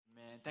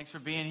Thanks for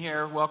being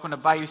here. Welcome to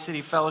Bayou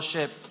City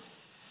Fellowship.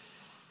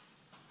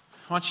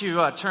 Why don't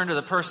you turn to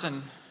the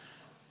person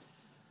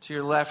to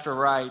your left or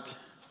right.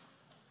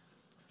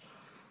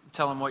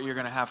 Tell them what you're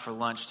going to have for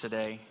lunch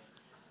today,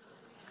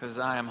 because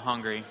I am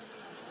hungry.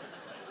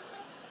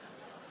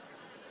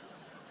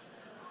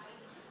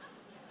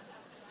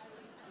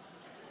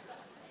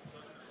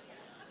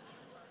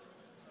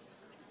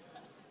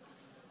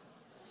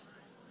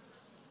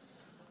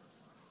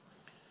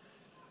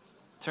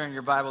 Turn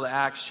your Bible to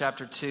Acts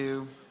chapter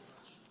 2.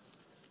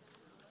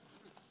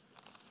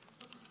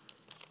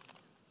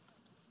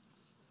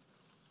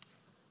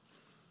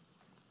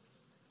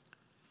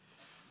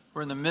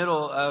 We're in the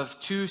middle of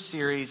two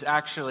series,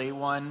 actually.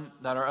 One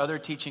that our other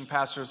teaching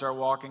pastors are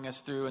walking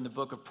us through in the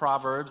book of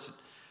Proverbs,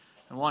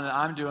 and one that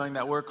I'm doing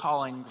that we're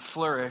calling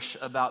Flourish,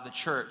 about the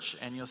church.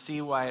 And you'll see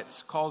why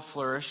it's called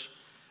Flourish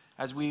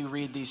as we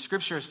read these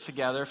scriptures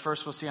together.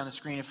 First, we'll see on the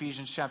screen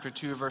Ephesians chapter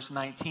 2, verse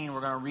 19. We're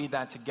going to read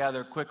that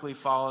together, quickly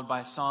followed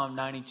by Psalm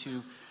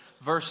 92,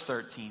 verse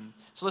 13.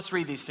 So let's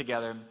read these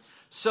together.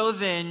 So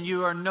then,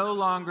 you are no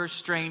longer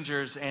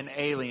strangers and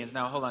aliens.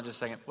 Now, hold on just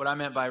a second. What I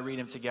meant by read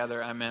them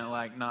together, I meant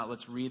like not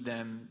let's read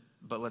them,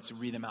 but let's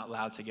read them out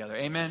loud together.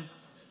 Amen?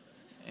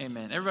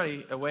 Amen.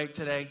 Everybody awake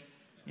today?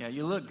 Yeah,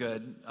 you look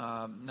good.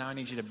 Now I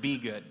need you to be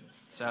good.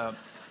 So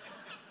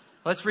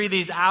let's read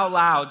these out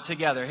loud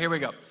together. Here we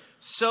go.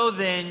 So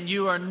then,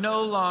 you are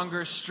no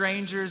longer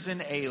strangers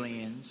and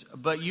aliens,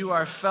 but you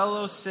are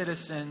fellow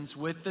citizens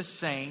with the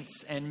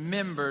saints and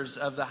members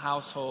of the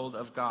household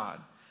of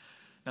God.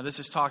 Now, this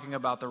is talking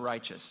about the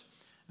righteous.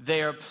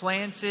 They are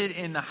planted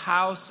in the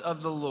house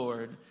of the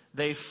Lord.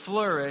 They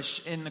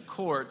flourish in the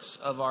courts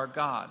of our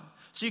God.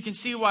 So you can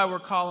see why we're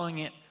calling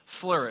it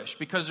Flourish,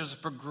 because there's a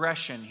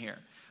progression here.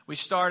 We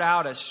start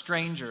out as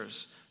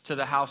strangers to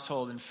the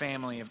household and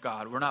family of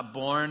God. We're not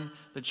born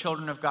the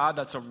children of God.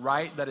 That's a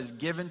right that is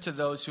given to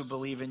those who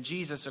believe in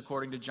Jesus,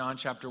 according to John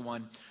chapter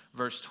 1,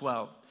 verse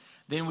 12.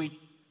 Then we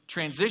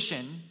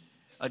transition,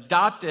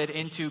 adopted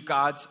into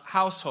God's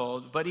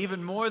household. But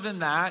even more than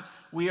that,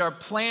 we are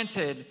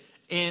planted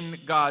in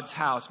God's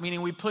house,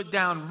 meaning we put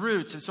down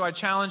roots. And so I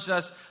challenged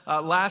us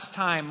last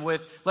time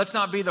with, let's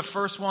not be the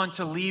first one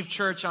to leave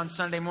church on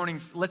Sunday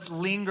mornings. Let's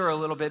linger a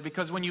little bit,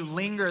 because when you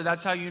linger,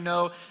 that's how you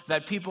know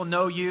that people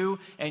know you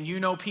and you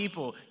know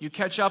people. You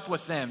catch up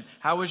with them.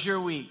 How was your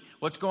week?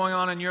 What's going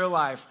on in your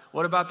life?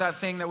 What about that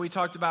thing that we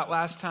talked about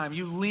last time?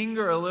 You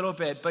linger a little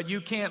bit, but you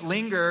can't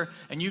linger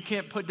and you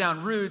can't put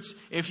down roots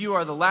if you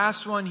are the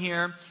last one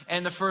here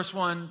and the first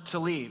one to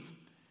leave.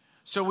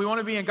 So we want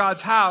to be in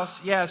God's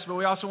house, yes, but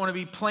we also want to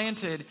be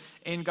planted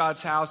in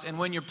God's house. And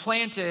when you're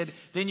planted,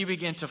 then you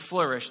begin to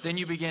flourish. Then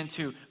you begin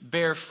to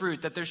bear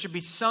fruit. That there should be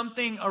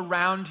something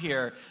around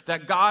here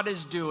that God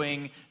is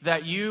doing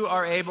that you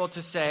are able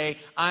to say,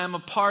 I am a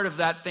part of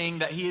that thing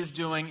that He is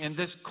doing in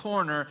this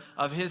corner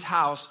of His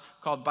house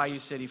called Bayou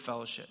City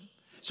Fellowship.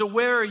 So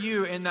where are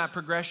you in that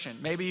progression?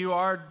 Maybe you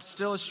are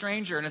still a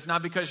stranger, and it's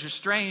not because you're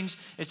strange.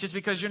 It's just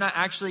because you're not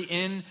actually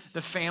in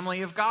the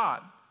family of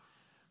God.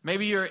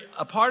 Maybe you're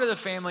a part of the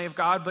family of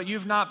God, but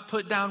you've not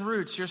put down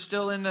roots. You're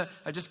still in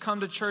I just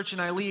come to church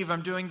and I leave.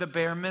 I'm doing the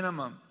bare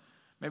minimum.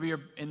 Maybe you're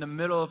in the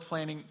middle of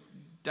planting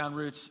down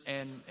roots,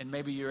 and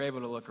maybe you're able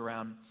to look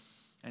around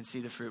and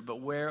see the fruit.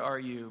 But where are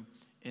you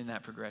in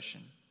that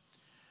progression?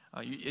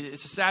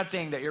 It's a sad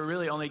thing that you're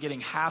really only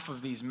getting half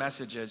of these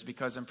messages,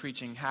 because I'm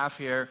preaching half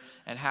here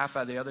and half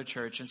at the other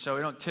church. And so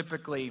we don't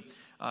typically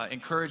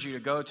encourage you to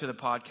go to the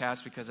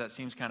podcast, because that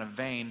seems kind of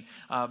vain.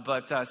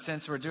 But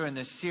since we're doing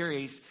this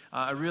series,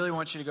 I really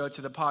want you to go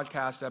to the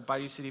podcast at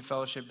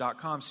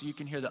BayouCityFellowship.com so you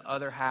can hear the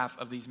other half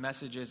of these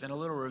messages. And a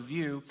little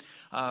review,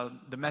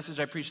 the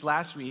message I preached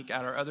last week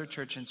at our other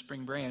church in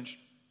Spring Branch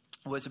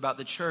was about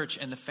the church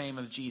and the fame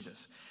of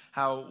Jesus.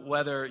 How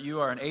whether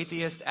you are an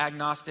atheist,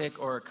 agnostic,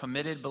 or a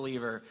committed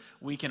believer,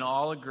 we can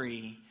all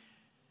agree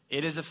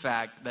it is a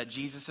fact that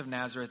Jesus of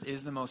Nazareth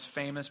is the most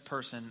famous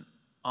person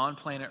on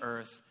planet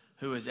Earth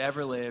who has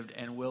ever lived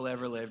and will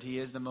ever live. He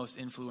is the most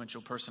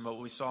influential person. But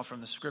what we saw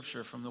from the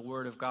scripture, from the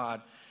word of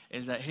God,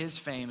 is that his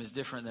fame is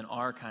different than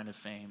our kind of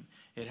fame.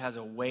 It has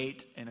a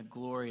weight and a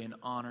glory and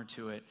honor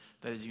to it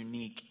that is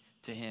unique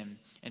to him.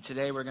 And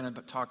today we're going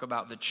to talk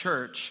about the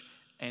church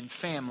and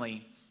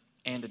family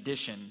and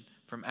addition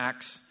from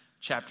Acts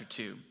chapter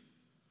 2,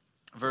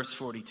 verse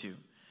 42. And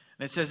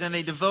it says, And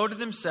they devoted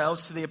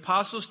themselves to the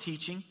apostles'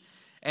 teaching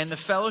and the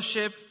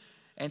fellowship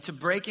and to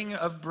breaking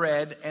of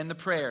bread and the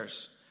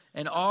prayers.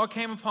 And all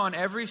came upon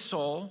every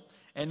soul,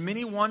 and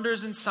many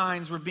wonders and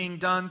signs were being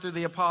done through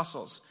the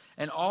apostles.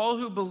 And all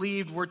who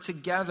believed were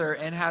together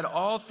and had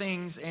all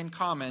things in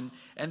common.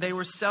 And they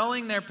were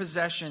selling their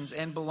possessions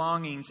and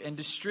belongings and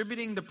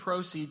distributing the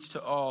proceeds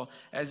to all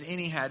as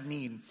any had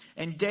need.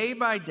 And day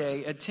by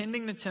day,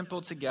 attending the temple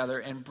together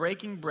and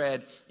breaking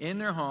bread in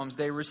their homes,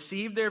 they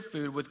received their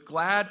food with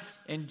glad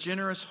and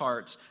generous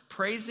hearts,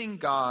 praising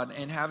God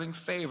and having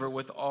favor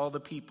with all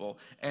the people.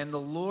 And the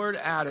Lord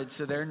added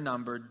to their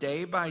number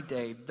day by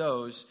day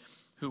those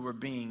who were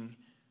being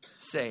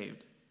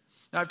saved.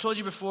 Now, I've told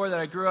you before that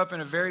I grew up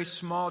in a very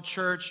small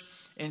church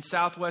in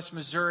southwest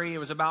Missouri. It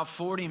was about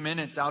 40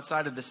 minutes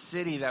outside of the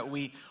city that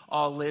we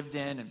all lived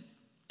in. And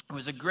it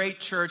was a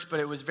great church, but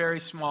it was very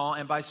small.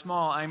 And by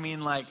small, I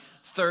mean like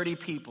 30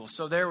 people.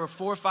 So there were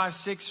 4, 5,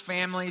 6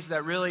 families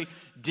that really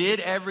did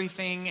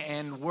everything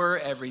and were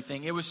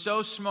everything. It was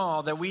so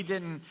small that we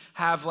didn't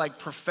have like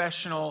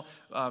professional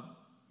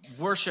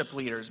worship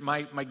leaders.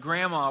 My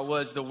grandma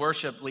was the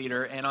worship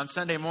leader, and on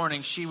Sunday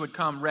morning she would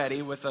come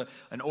ready with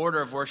an order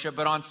of worship,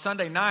 but on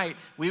Sunday night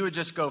we would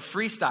just go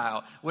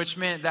freestyle, which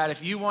meant that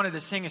if you wanted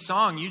to sing a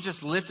song, you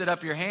just lifted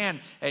up your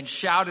hand and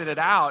shouted it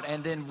out,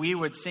 and then we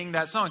would sing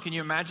that song. Can you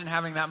imagine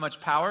having that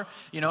much power?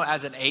 You know,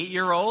 as an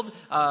 8-year-old,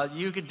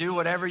 you could do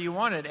whatever you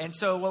wanted. And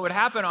so what would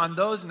happen on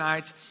those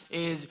nights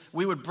is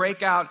we would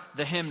break out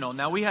the hymnal.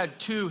 Now we had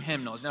 2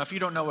 hymnals. Now if you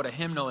don't know what a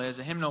hymnal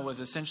was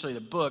essentially the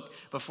book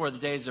before the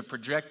days of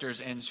projectors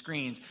and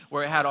screens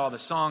where it had all the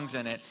songs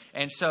in it.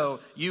 And so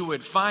you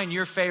would find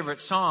your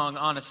favorite song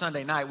on a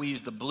Sunday night. We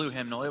used the blue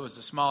hymnal. It was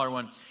the smaller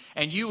one.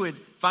 And you would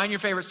find your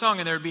favorite song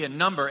and there would be a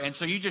number. And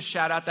so you just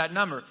shout out that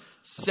number,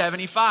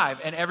 75.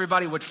 And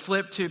everybody would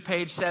flip to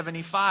page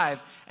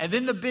 75. And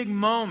then the big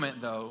moment,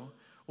 though,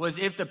 was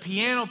if the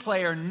piano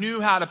player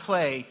knew how to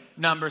play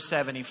number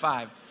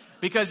 75.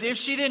 Because if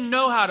she didn't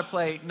know how to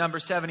play number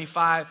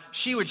 75,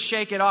 she would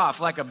shake it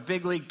off like a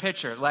big league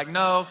pitcher. Like,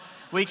 no,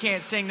 we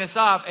can't sing this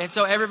off. And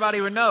so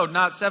everybody would know,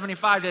 not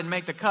 75 didn't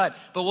make the cut.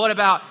 But what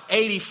about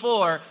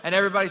 84? And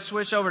everybody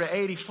switched over to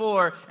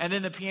 84. And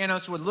then the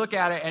pianist would look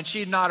at it and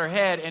she'd nod her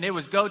head and it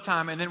was go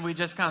time. And then we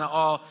just kind of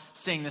all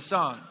sing the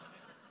song.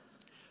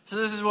 So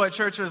this is what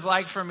church was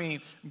like for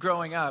me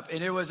growing up.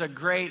 And it was a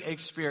great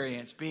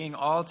experience being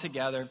all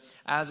together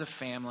as a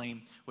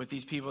family with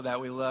these people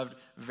that we loved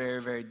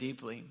very, very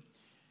deeply.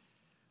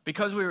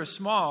 Because we were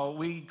small,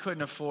 we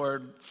couldn't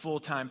afford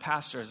full-time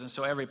pastors. And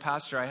so every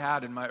pastor I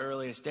had in my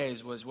earliest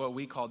days was what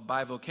we called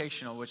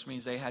bivocational, which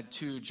means they had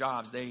 2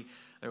 jobs.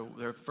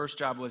 Their first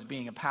job was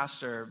being a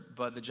pastor,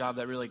 but the job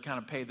that really kind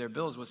of paid their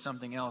bills was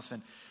something else.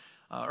 And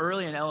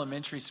early in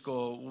elementary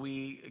school,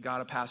 we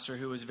got a pastor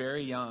who was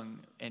very young,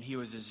 and he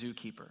was a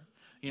zookeeper.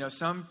 You know,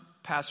 some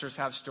pastors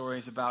have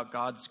stories about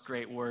God's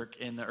great work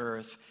in the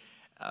earth,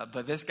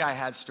 but this guy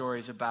had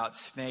stories about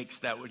snakes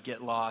that would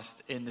get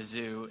lost in the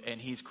zoo,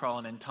 and he's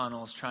crawling in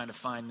tunnels trying to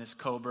find this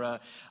cobra,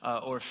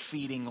 or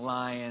feeding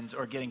lions,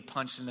 or getting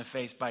punched in the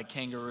face by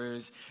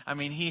kangaroos. I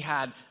mean, he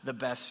had the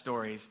best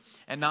stories.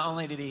 And not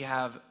only did he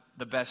have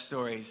the best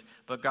stories,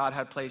 but God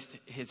had placed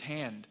his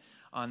hand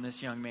on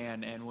this young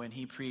man, and when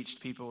he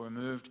preached, people were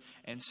moved.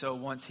 And so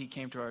once he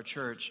came to our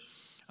church,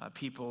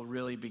 people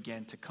really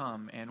began to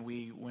come, and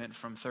we went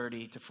from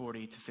 30 to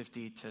 40 to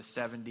 50 to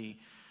 70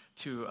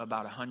 to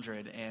about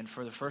 100. And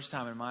for the first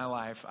time in my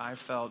life, I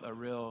felt a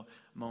real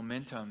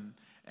momentum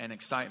and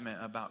excitement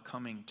about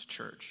coming to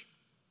church.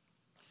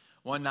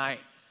 One night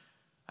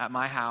at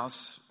my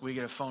house, we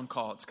get a phone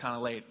call. It's kind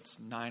of late. It's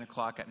 9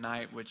 o'clock at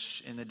night,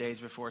 which in the days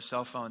before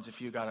cell phones,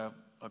 if you got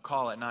a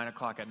call at 9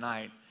 o'clock at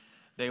night,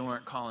 they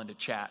weren't calling to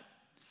chat.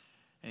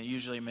 And it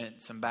usually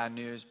meant some bad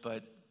news,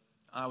 but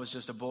I was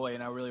just a boy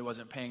and I really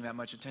wasn't paying that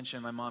much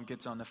attention. My mom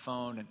gets on the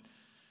phone, and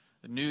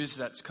the news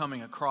that's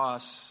coming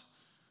across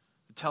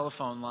the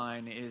telephone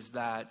line is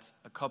that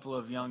a couple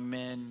of young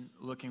men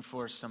looking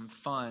for some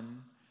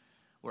fun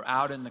were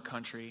out in the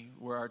country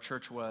where our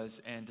church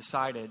was and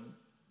decided,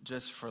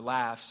 just for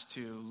laughs,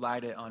 to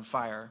light it on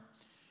fire.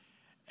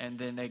 And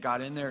then they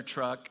got in their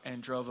truck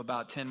and drove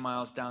about 10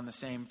 miles down the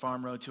same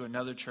farm road to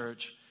another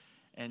church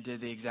and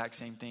did the exact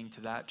same thing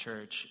to that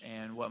church.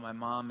 And what my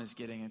mom is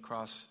getting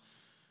across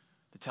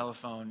the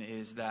telephone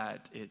is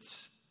that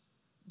it's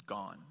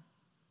gone.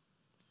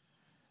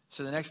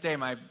 So the next day,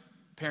 my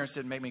parents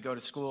didn't make me go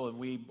to school, and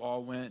we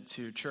all went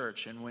to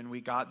church. And when we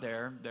got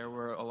there, there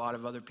were a lot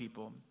of other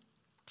people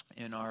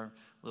in our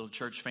little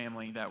church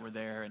family that were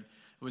there. And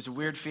it was a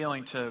weird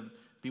feeling to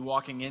be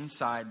walking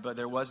inside, but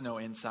there was no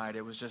inside.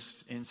 It was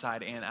just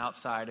inside and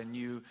outside. And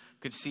you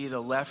could see the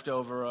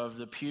leftover of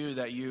the pew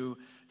that you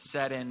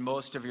sat in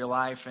most of your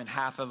life, and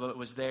half of it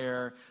was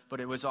there, but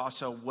it was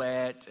also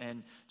wet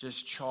and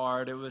just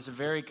charred. It was a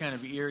very kind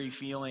of eerie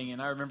feeling.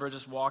 And I remember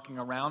just walking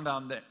around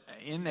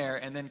in there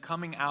and then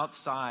coming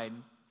outside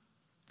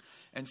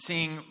and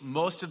seeing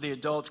most of the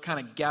adults kind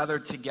of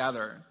gathered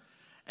together,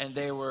 and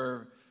they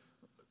were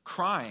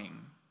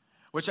crying,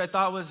 which I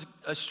thought was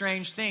a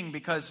strange thing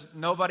because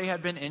nobody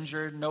had been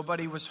injured,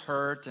 nobody was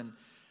hurt,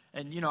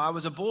 and you know, I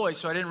was a boy,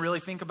 so I didn't really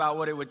think about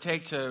what it would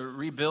take to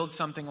rebuild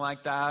something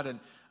like that, and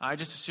I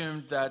just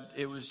assumed that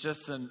it was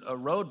just a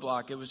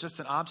roadblock, it was just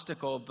an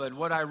obstacle. But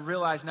what I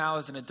realize now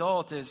as an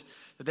adult is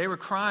that they were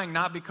crying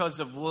not because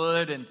of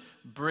wood and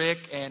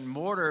brick and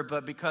mortar,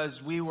 but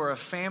because we were a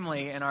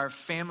family and our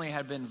family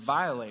had been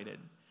violated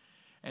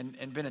and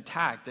been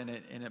attacked, and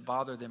it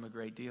bothered them a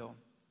great deal.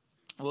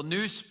 Well,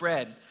 news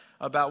spread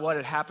about what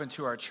had happened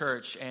to our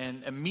church,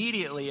 and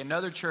immediately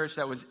another church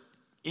that was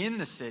in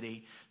the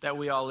city that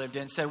we all lived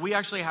in said, we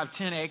actually have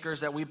 10 acres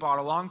that we bought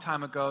a long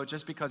time ago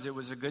just because it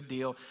was a good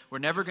deal. We're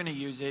never going to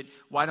use it.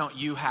 Why don't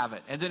you have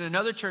it? And then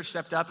another church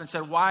stepped up and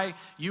said, why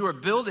you are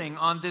building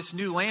on this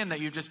new land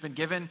that you've just been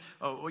given?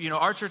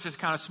 Our church is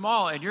kind of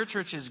small and your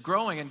church is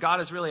growing and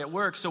God is really at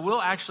work. So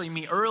we'll actually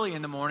meet early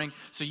in the morning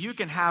so you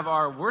can have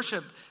our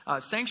worship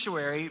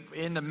sanctuary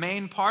in the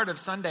main part of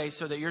Sunday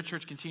so that your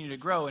church continue to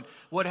grow. And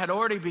what had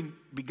already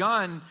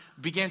began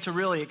to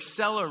really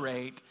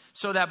accelerate,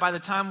 so that by the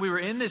time we were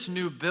in this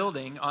new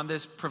building on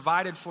this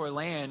provided for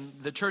land,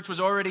 the church was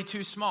already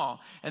too small.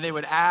 And they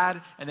would add,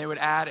 and they would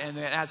add, and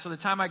they would add. So the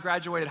time I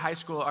graduated high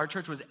school, our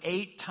church was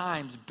 8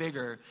 times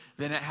bigger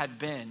than it had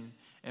been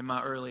in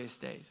my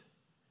earliest days.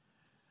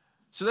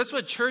 So that's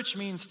what church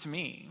means to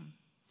me,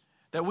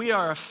 that we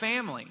are a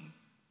family,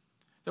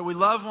 that we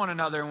love one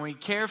another and we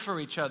care for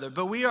each other.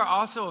 But we are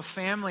also a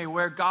family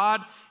where God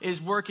is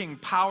working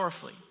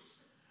powerfully,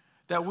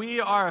 that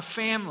we are a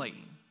family.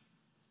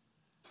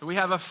 We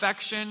have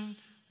affection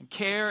and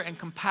care and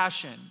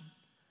compassion,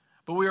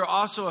 but we are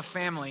also a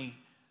family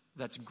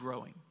that's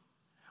growing,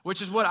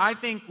 which is what I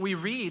think we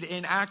read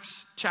in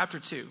Acts chapter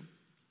 2.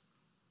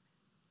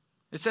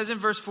 It says in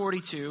verse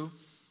 42,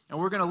 and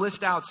we're going to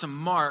list out some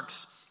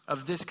marks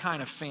of this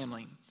kind of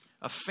family,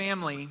 a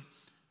family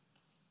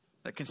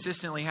that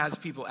consistently has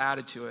people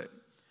added to it.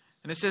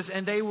 And it says,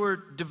 and they were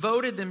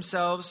devoted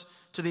themselves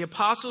to the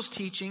apostles'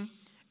 teaching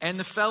and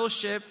the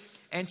fellowship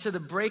and to the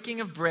breaking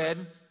of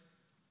bread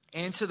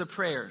and to the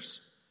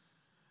prayers.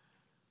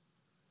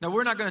 Now,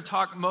 we're not going to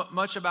talk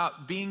much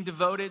about being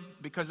devoted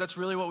because that's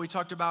really what we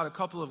talked about a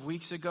couple of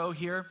weeks ago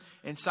here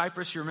in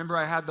Cyprus. You remember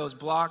I had those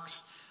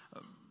blocks.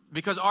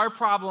 Because our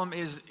problem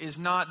is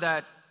not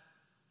that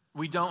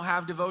we don't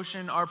have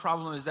devotion. Our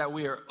problem is that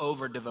we are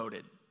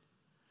over-devoted.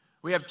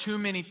 We have too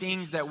many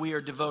things that we are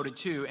devoted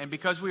to. And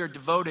because we are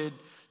devoted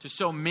to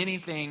so many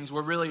things,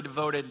 we're really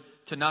devoted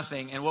to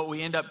nothing. And what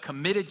we end up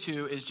committed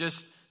to is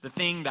just the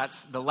thing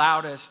that's the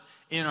loudest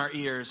in our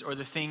ears, or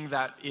the thing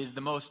that is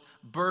the most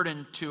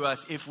burden to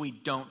us if we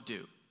don't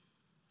do.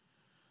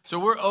 So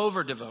we're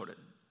over devoted.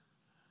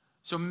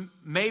 So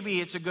maybe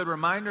it's a good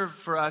reminder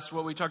for us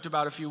what we talked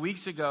about a few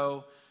weeks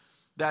ago,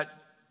 that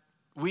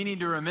we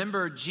need to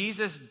remember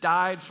Jesus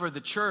died for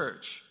the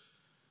church.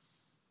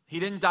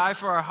 He didn't die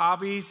for our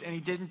hobbies, and he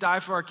didn't die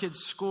for our kids'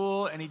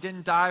 school, and he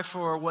didn't die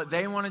for what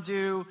they want to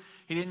do.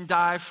 He didn't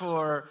die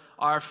for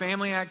our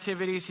family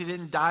activities. He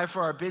didn't die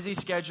for our busy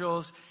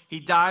schedules. He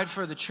died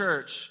for the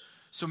church.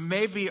 So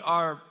maybe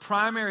our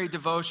primary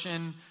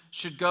devotion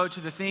should go to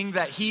the thing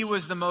that he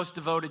was the most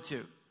devoted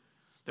to.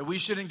 That we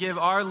shouldn't give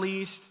our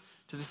least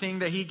to the thing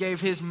that he gave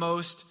his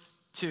most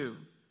to.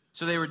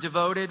 So they were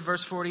devoted,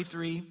 verse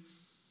 43.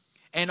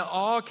 And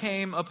all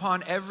came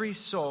upon every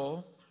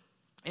soul,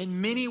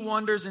 and many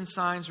wonders and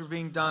signs were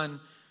being done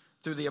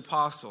through the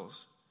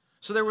apostles.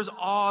 So there was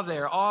awe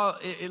there. Awe,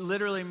 it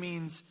literally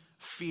means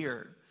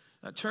fear.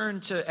 Now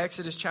turn to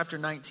Exodus chapter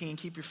 19.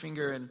 Keep your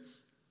finger in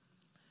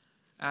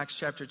Acts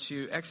chapter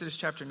 2, Exodus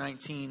chapter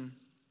 19.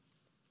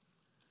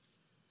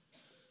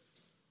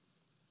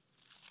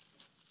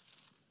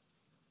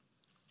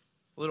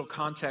 A little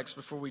context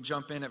before we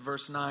jump in at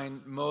verse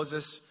 9.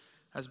 Moses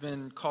has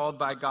been called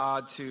by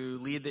God to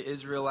lead the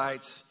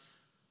Israelites,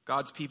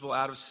 God's people,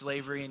 out of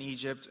slavery in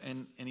Egypt,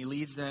 and he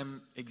leads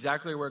them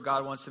exactly where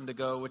God wants them to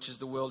go, which is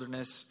the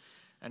wilderness.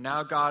 And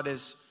now God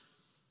is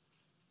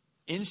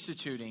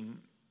instituting,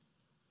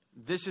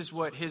 this is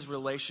what his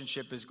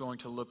relationship is going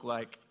to look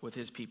like with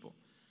his people.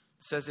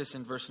 It says this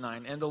in verse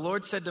 9. And the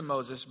Lord said to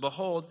Moses,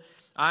 behold,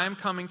 I am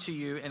coming to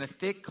you in a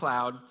thick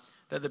cloud,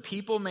 that the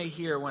people may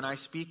hear when I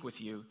speak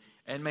with you,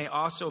 and may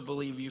also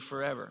believe you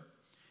forever.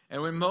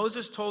 And when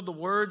Moses told the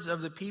words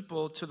of the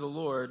people to the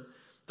Lord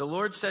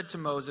said to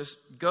Moses,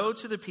 go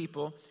to the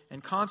people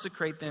and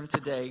consecrate them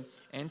today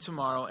and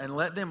tomorrow, and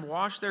let them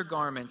wash their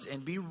garments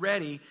and be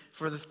ready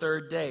for the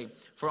 3rd day.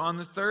 For on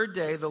the 3rd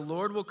day the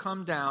Lord will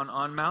come down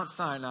on Mount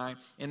Sinai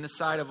in the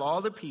sight of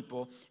all the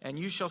people, and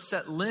you shall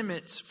set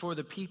limits for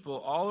the people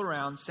all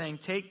around, saying,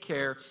 take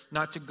care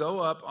not to go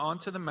up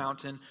onto the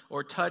mountain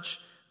or touch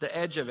the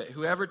edge of it.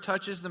 Whoever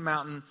touches the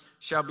mountain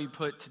shall be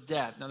put to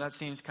death. Now that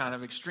seems kind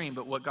of extreme,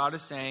 but what God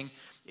is saying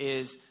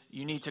is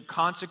you need to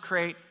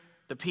consecrate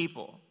the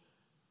people,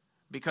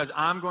 because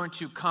I'm going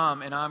to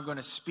come and I'm going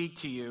to speak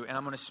to you, and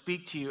I'm going to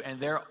speak to you, and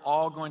they're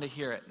all going to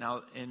hear it.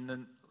 Now,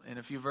 in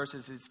a few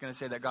verses, it's going to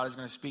say that God is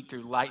going to speak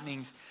through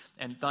lightnings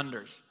and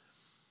thunders.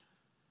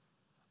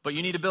 But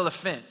you need to build a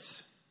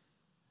fence,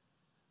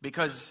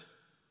 because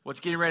what's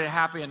getting ready to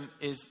happen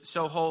is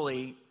so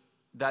holy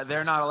that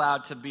they're not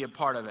allowed to be a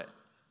part of it.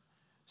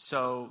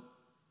 So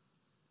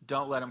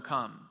don't let them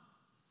come.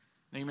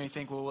 Now you may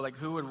think, well, like,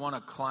 who would want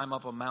to climb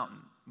up a mountain?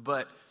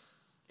 But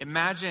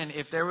imagine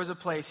if there was a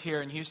place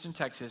here in Houston,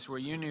 Texas, where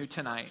you knew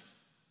tonight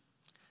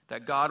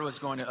that God was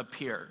going to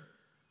appear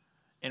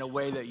in a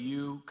way that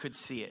you could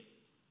see it.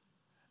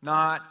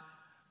 Not,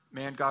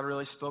 man, God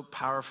really spoke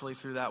powerfully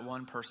through that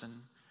one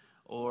person,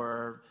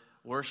 or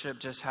worship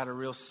just had a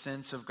real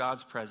sense of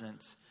God's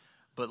presence.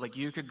 But like,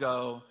 you could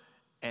go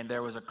and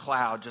there was a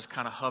cloud just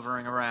kind of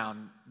hovering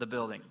around the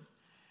building.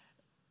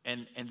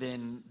 And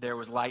then there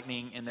was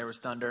lightning and there was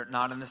thunder,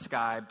 not in the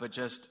sky, but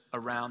just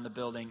around the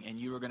building, and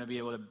you were going to be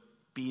able to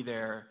be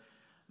there,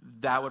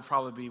 that would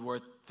probably be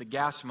worth the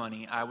gas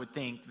money. I would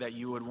think that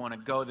you would want to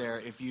go there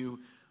if you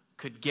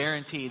could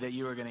guarantee that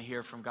you were going to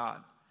hear from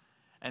God.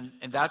 And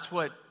that's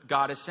what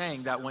God is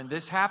saying, that when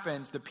this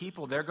happens, the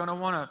people, they're going to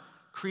want to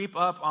creep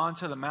up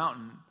onto the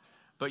mountain,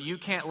 but you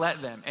can't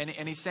let them.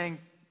 And he's saying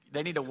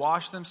they need to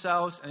wash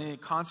themselves and they need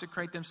to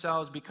consecrate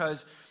themselves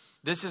because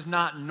this is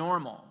not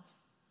normal.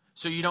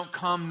 So you don't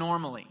come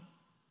normally.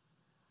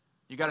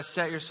 You got to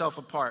set yourself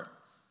apart.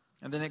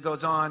 And then it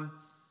goes on,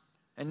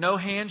 and no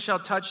hand shall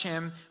touch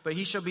him, but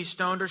he shall be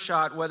stoned or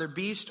shot, whether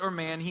beast or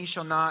man, he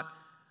shall not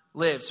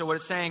live. So what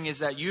it's saying is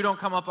that you don't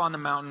come up on the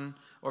mountain,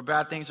 or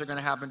bad things are going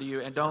to happen to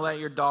you. And don't let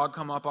your dog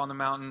come up on the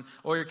mountain,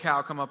 or your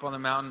cow come up on the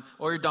mountain,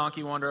 or your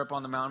donkey wander up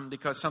on the mountain,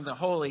 because something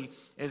holy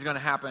is going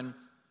to happen.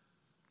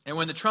 And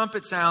when the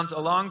trumpet sounds a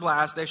long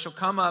blast, they shall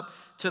come up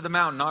to the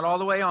mountain, not all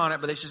the way on it,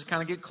 but they should just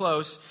kind of get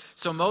close.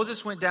 So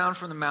Moses went down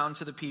from the mountain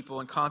to the people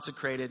and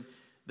consecrated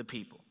the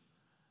people.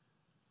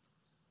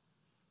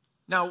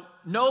 Now,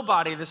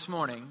 nobody this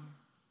morning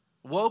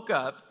woke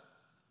up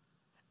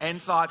and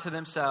thought to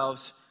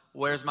themselves,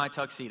 where's my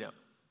tuxedo?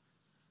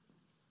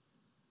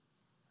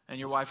 And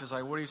your wife is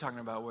like, what are you talking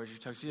about? Where's your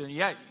tuxedo? And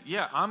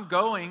yeah, I'm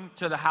going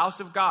to the house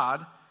of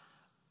God,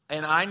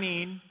 and I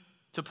need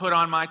to put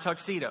on my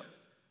tuxedo.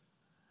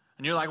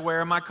 And you're like, where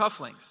are my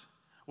cufflinks?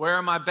 Where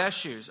are my best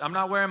shoes? I'm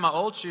not wearing my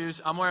old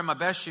shoes. I'm wearing my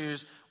best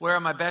shoes. Where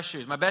are my best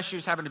shoes? My best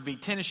shoes happen to be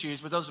tennis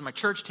shoes, but those are my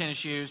church tennis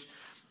shoes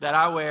that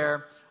I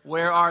wear.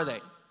 Where are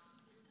they?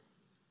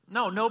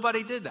 No,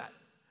 nobody did that.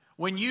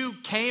 When you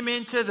came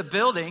into the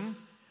building,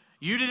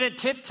 you didn't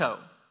tiptoe.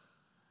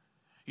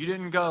 You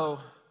didn't go,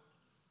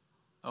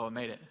 oh, I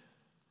made it.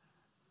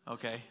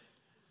 Okay,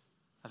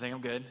 I think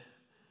I'm good.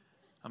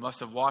 I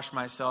must have washed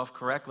myself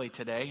correctly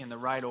today in the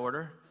right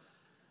order.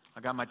 I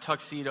got my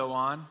tuxedo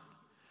on.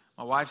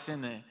 My wife's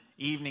in the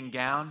evening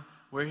gown.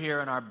 We're here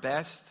in our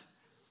best.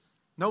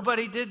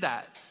 Nobody did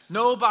that.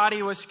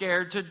 Nobody was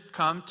scared to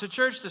come to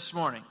church this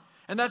morning.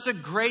 And that's a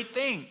great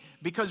thing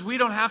because we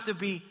don't have to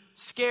be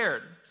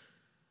scared.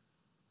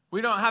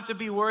 We don't have to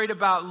be worried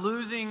about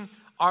losing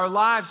our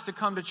lives to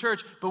come to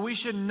church, but we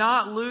should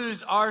not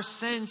lose our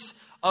sense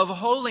of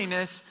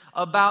holiness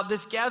about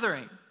this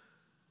gathering.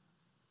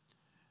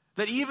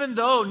 That even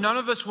though none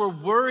of us were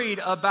worried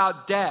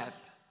about death,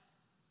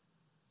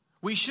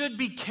 we should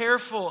be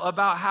careful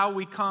about how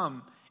we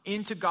come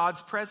into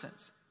God's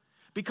presence.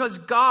 Because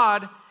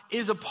God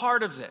is a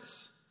part of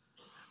this.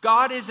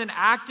 God is an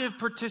active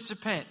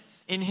participant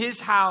in His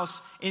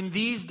house in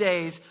these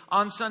days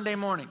on Sunday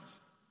mornings.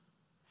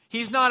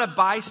 He's not a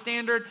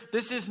bystander.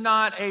 This is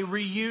not a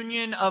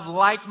reunion of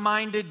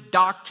like-minded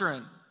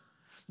doctrine.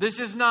 This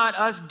is not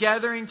us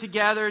gathering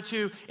together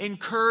to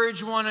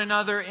encourage one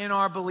another in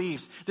our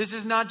beliefs. This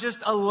is not just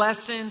a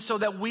lesson so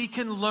that we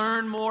can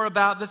learn more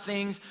about the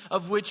things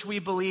of which we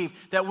believe.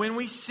 That when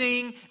we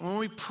sing, when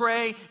we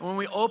pray, and when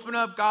we open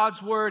up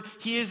God's Word,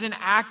 He is an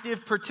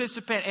active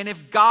participant. And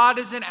if God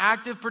is an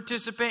active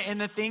participant in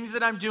the things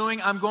that I'm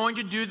doing, I'm going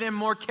to do them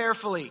more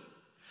carefully.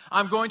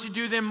 I'm going to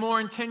do them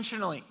more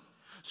intentionally.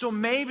 So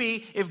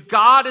maybe if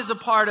God is a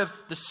part of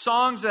the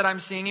songs that I'm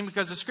singing,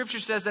 because the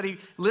scripture says that He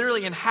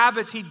literally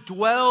inhabits, He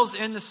dwells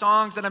in the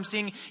songs that I'm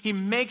singing. He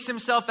makes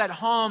Himself at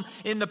home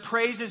in the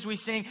praises we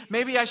sing.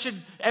 Maybe I should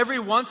every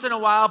once in a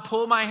while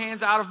pull my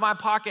hands out of my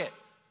pocket.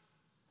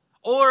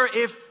 Or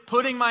if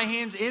putting my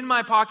hands in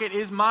my pocket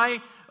is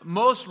my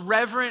most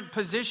reverent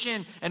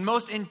position and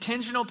most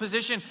intentional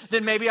position,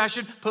 then maybe I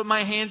should put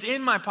my hands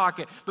in my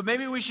pocket. But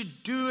maybe we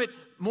should do it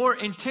more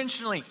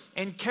intentionally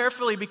and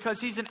carefully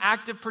because He's an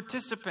active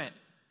participant.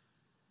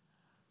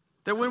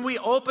 That when we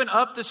open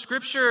up the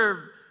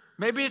scripture,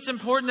 maybe it's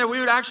important that we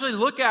would actually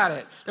look at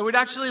it, that we'd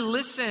actually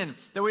listen,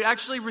 that we'd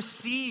actually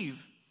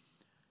receive.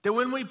 That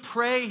when we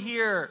pray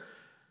here,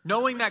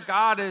 knowing that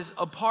God is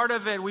a part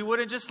of it, we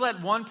wouldn't just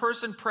let one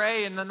person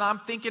pray and then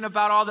I'm thinking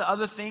about all the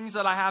other things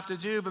that I have to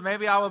do, but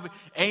maybe I would be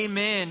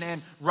amen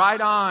and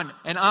right on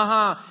and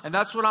and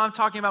that's what I'm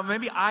talking about.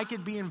 Maybe I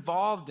could be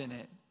involved in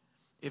it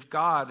if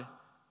God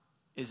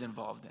is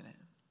involved in it.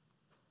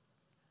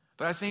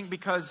 But I think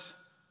because,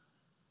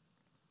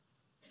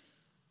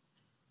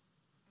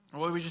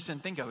 well, we just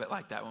didn't think of it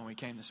like that when we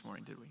came this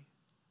morning, did we?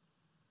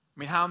 I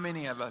mean, how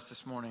many of us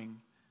this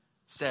morning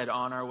said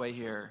on our way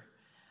here,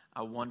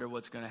 I wonder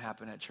what's going to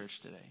happen at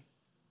church today?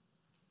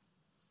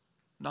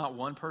 Not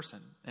one person.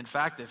 In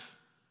fact,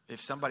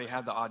 if somebody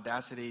had the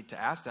audacity to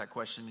ask that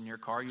question in your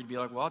car, you'd be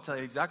like, well, I'll tell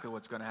you exactly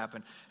what's going to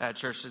happen at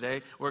church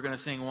today. We're going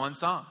to sing one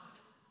song.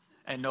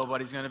 And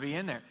nobody's going to be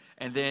in there.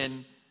 And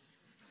then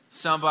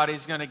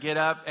somebody's going to get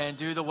up and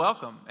do the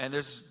welcome. And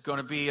there's going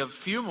to be a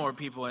few more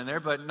people in there,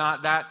 but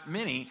not that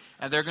many.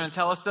 And they're going to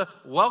tell us to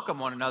welcome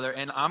one another.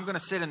 And I'm going to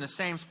sit in the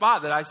same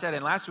spot that I sat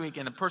in last week,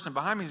 and the person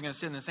behind me is going to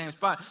sit in the same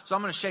spot. So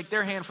I'm going to shake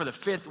their hand for the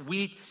 5th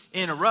week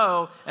in a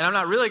row. And I'm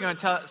not really going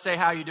to say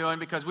how you doing,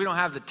 because we don't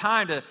have the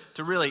time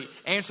to really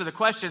answer the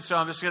question. So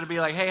I'm just going to be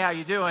like, hey, how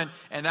you doing?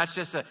 And that's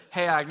just a,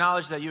 hey, I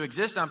acknowledge that you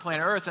exist on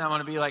planet Earth. And I'm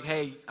going to be like,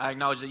 hey, I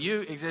acknowledge that you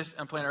exist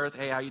on planet Earth.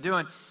 Hey, how you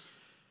doing?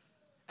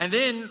 And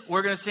then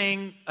we're going to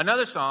sing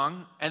another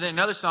song, and then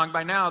another song.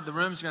 By now, the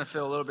room's going to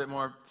feel a little bit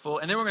more full.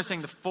 And then we're going to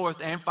sing the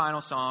 4th and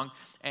final song,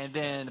 and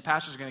then the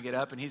pastor's going to get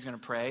up, and he's going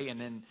to pray, and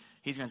then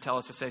he's going to tell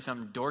us to say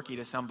something dorky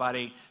to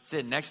somebody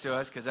sitting next to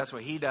us, because that's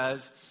what he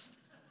does.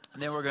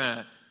 And then we're going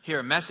to hear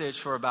a message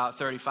for about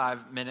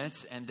 35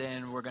 minutes, and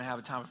then we're going to have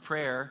a time of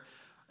prayer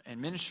and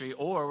ministry,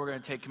 or we're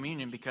going to take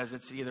communion, because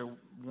it's either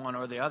one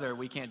or the other.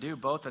 We can't do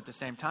both at the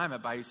same time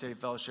at Bayou City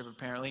Fellowship,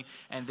 apparently.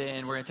 And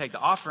then we're going to take the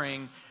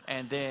offering,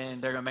 and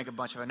then they're going to make a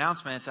bunch of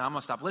announcements, and I'm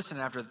going to stop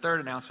listening after the 3rd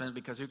announcement,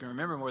 because who can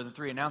remember more than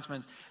 3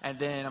 announcements? And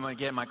then I'm going to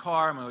get in my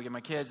car, I'm going to get my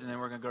kids, and then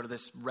we're going to go to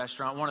this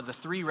restaurant, one of the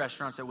 3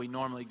 restaurants that we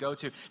normally go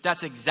to.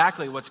 That's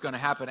exactly what's going to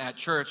happen at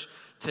church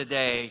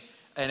today.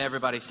 And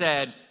everybody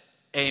said,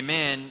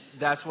 amen.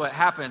 That's what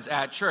happens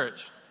at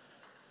church.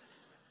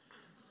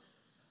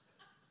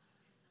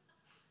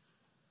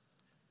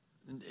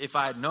 If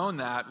I had known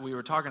that we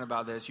were talking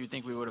about this, you'd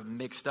think we would have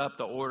mixed up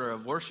the order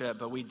of worship,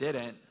 but we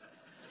didn't.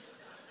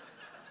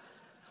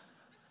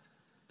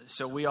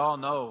 So we all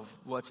know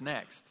what's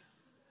next.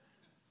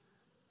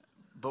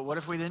 But what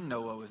if we didn't know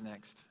what was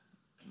next?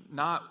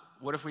 Not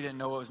what if we didn't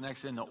know what was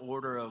next in the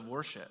order of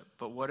worship,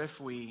 but what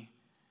if we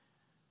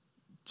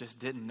just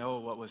didn't know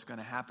what was going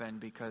to happen,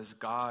 because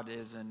God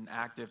is an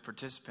active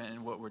participant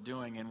in what we're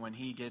doing, and when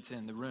he gets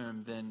in the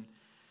room, then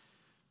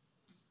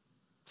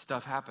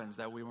stuff happens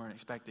that we weren't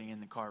expecting in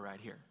the car right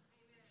here.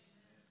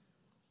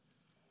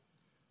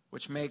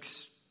 Which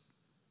makes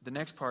the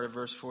next part of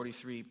verse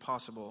 43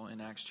 possible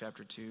in Acts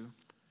chapter 2.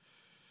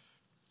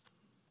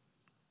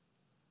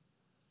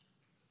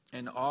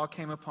 And awe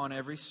came upon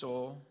every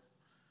soul,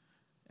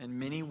 and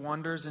many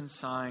wonders and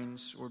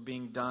signs were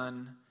being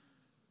done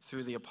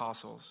through the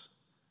apostles.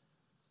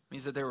 It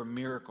means that there were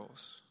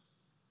miracles.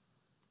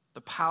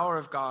 The power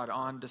of God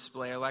on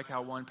display. I like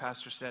how one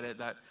pastor said it,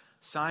 that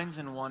signs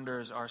and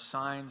wonders are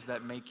signs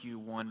that make you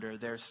wonder.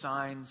 They're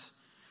signs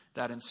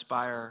that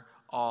inspire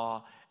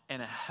awe.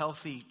 And a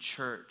healthy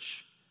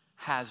church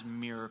has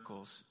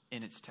miracles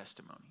in its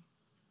testimony.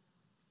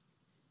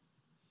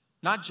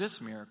 Not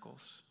just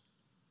miracles.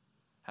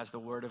 Has the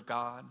Word of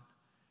God,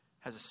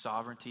 has the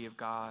sovereignty of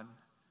God,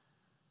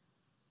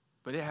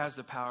 but it has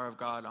the power of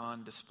God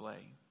on display.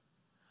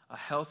 A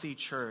healthy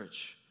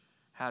church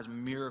has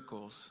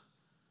miracles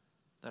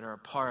that are a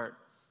part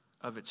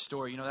of its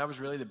story. You know, that was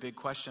really the big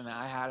question that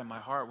I had in my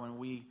heart when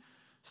we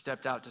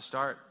stepped out to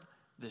start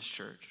this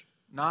church.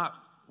 Not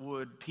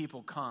would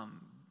people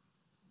come,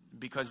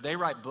 because they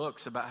write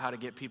books about how to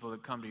get people to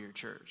come to your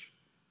church.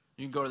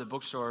 You can go to the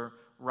bookstore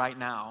right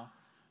now.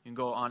 You can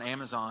go on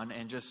Amazon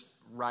and just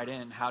write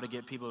in how to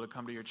get people to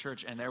come to your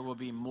church, and there will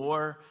be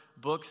more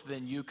books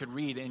than you could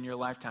read in your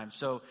lifetime.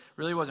 So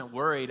really wasn't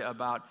worried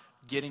about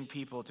getting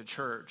people to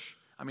church.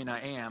 I mean,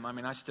 I am. I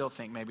mean, I still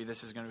think maybe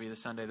this is going to be the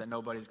Sunday that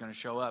nobody's going to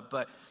show up,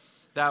 but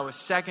that was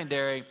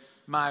secondary.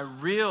 My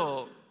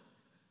real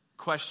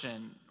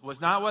question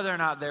was not whether or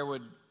not there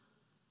would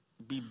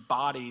be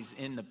bodies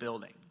in the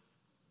building,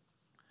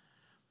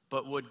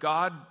 but would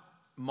God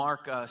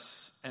mark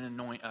us and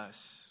anoint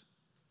us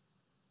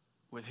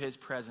with his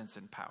presence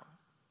and power?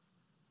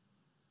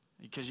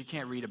 Because you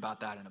can't read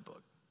about that in a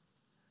book.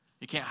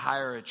 You can't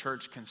hire a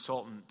church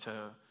consultant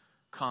to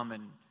come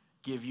and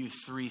give you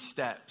 3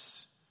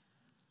 steps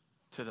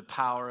to the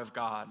power of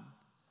God,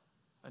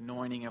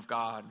 anointing of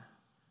God,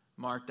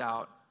 marked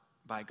out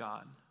by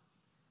God.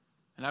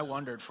 And I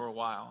wondered for a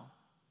while.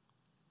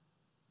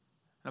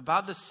 And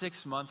about the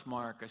 6-month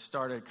mark, I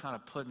started kind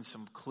of putting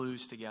some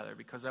clues together,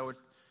 because I would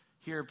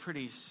hear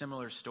pretty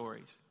similar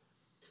stories.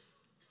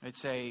 I'd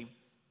say,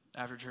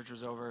 after church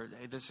was over,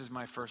 hey, this is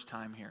my first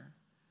time here.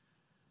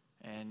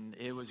 And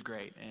it was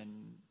great.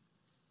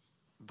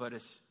 But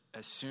as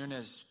soon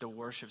as the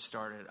worship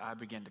started, I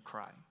began to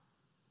cry.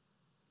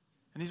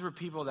 And these were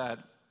people that,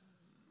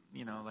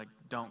 you know, like,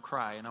 don't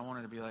cry. And I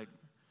wanted to be like,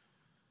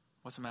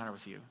 what's the matter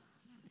with you?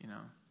 You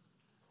know.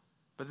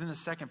 But then the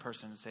second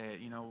person would say it,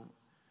 you know,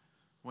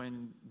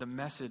 when the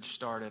message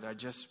started, I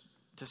just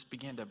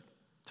began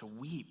to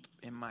weep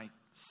in my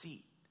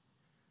seat.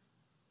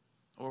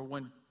 Or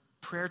when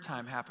prayer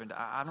time happened,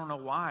 I don't know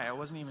why. I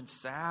wasn't even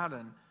sad,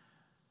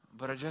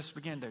 but I just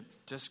began to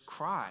just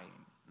cry.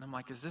 And I'm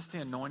like, is this the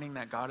anointing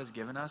that God has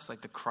given us?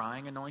 Like the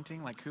crying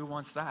anointing? Like, who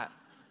wants that?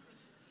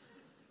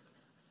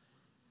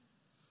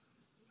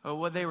 Well,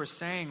 what they were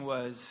saying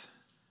was,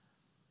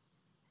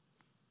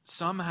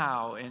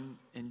 somehow,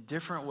 in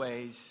different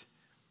ways,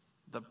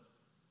 the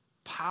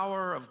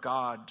power of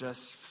God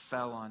just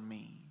fell on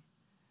me.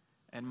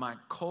 And my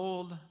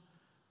cold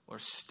or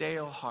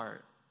stale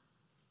heart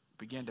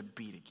began to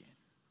beat again.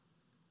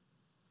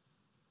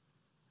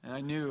 And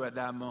I knew at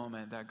that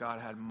moment that God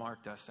had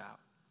marked us out.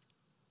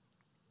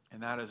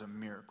 And that is a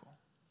miracle.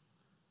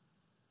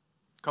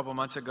 A couple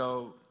months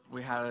ago,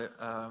 we had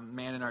a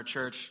man in our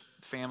church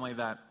family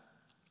that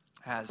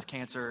has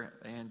cancer,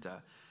 and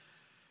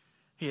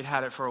he had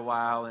had it for a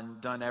while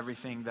and done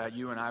everything that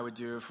you and I would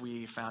do if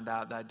we found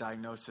out that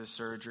diagnosis: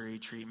 surgery,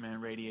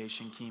 treatment,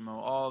 radiation, chemo,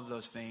 all of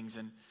those things.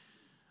 And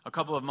a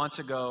couple of months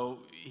ago,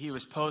 he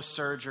was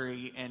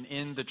post-surgery and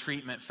in the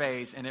treatment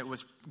phase, and it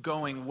was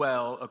going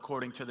well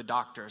according to the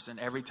doctors. And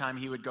every time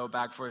he would go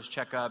back for his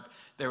checkup,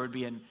 there would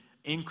be an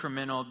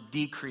incremental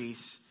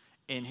decrease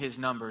in his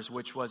numbers,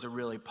 which was a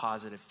really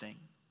positive thing.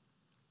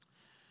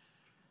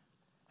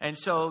 And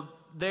so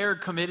they're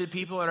committed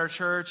people at our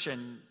church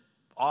and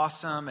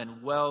awesome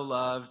and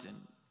well-loved. And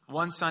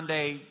one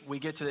Sunday, we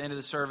get to the end of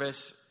the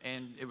service,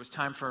 and it was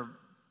time for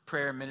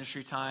prayer and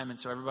ministry time. And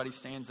so everybody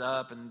stands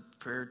up, and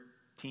prayer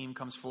team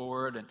comes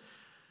forward. And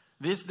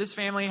this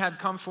family had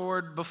come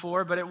forward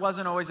before, but it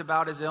wasn't always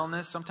about his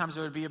illness. Sometimes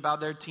it would be about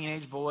their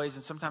teenage boys,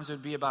 and sometimes it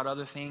would be about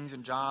other things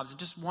and jobs, and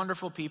just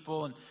wonderful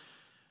people.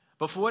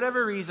 But for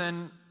whatever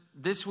reason,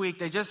 this week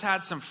they just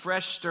had some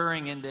fresh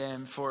stirring in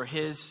them for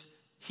his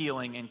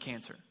healing and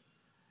cancer.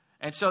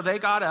 And so they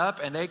got up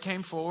and they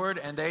came forward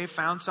and they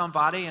found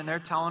somebody, and they're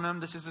telling them,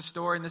 this is the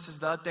story and this is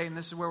the update and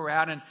this is where we're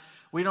at. And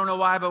we don't know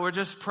why, but we're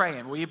just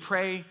praying. Will you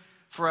pray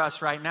for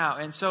us right now?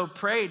 And so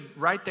prayed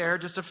right there,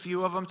 just a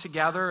few of them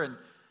together. And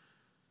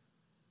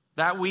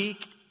that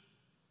week,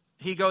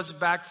 he goes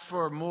back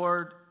for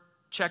more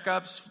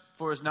checkups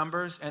for his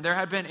numbers. And there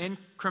had been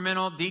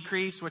incremental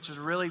decrease, which is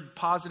really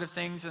positive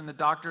things. And the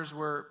doctors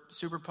were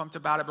super pumped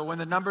about it. But when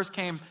the numbers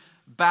came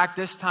back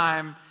this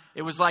time,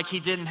 it was like he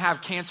didn't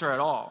have cancer at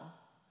all.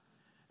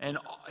 And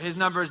his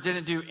numbers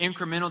didn't do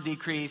incremental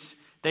decrease.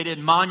 They did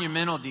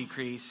monumental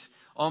decrease,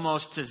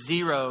 almost to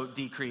zero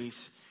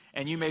decrease.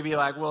 And you may be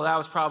like, well, that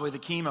was probably the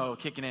chemo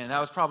kicking in. That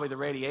was probably the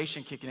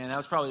radiation kicking in. That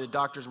was probably the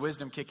doctor's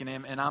wisdom kicking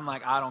in. And I'm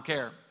like, I don't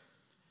care.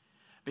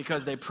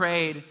 Because they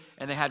prayed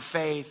and they had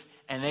faith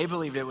and they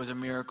believed it was a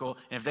miracle.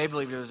 And if they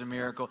believed it was a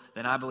miracle,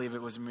 then I believe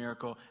it was a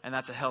miracle. And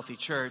that's a healthy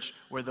church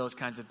where those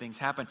kinds of things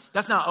happen.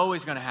 That's not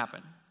always going to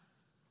happen.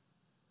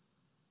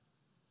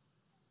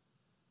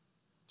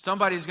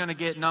 Somebody's going to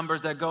get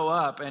numbers that go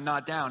up and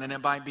not down. And it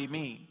might be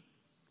me.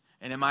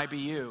 And it might be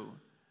you.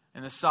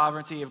 In the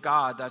sovereignty of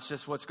God, that's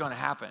just what's going to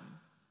happen.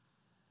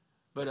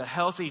 But a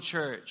healthy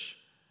church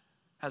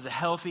has a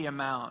healthy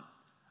amount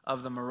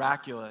of the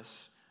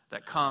miraculous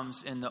that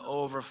comes in the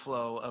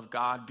overflow of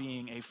God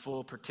being a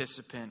full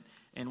participant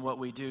in what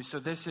we do. So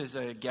this is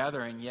a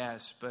gathering,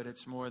 yes, but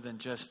it's more than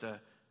just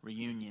a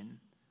reunion.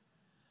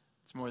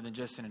 It's more than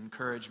just an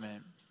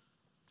encouragement.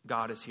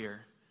 God is here.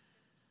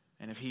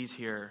 And if he's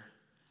here,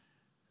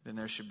 then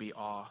there should be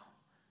awe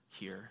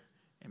here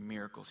and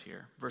miracles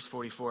here. Verse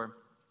 44.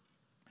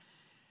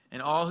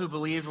 And all who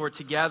believed were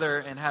together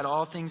and had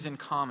all things in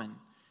common.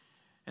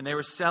 And they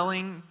were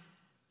selling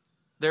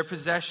their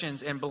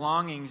possessions and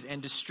belongings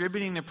and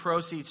distributing the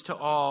proceeds to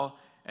all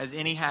as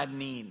any had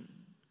need.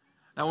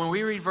 Now, when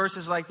we read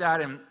verses like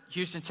that in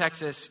Houston,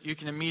 Texas, you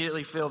can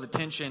immediately feel the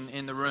tension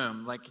in the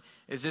room. Like,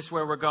 is this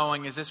where we're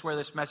going? Is this where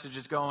this message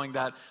is going?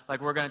 That,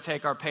 like, we're going to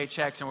take our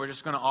paychecks and we're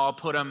just going to all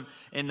put them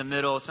in the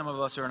middle. Some of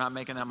us who are not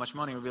making that much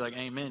money would be like,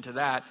 amen to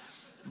that.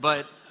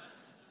 But,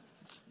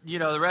 you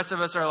know, the rest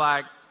of us are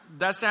like,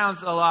 that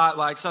sounds a lot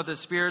like something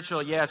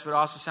spiritual, yes, but it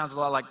also sounds a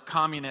lot like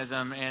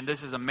communism, and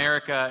this is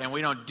America, and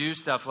we don't do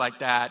stuff like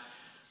that.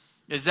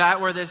 Is that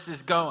where this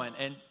is going?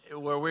 And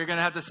where we're going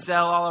to have to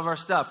sell all of our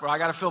stuff, where I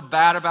got to feel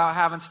bad about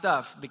having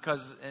stuff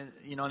because,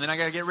 you know, and then I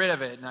got to get rid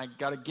of it, and I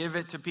got to give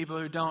it to people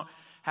who don't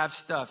have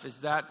stuff. Is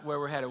that where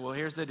we're headed? Well,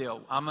 here's the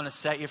deal. I'm going to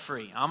set you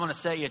free. I'm going to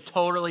set you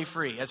totally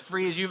free. As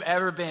free as you've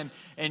ever been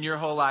in your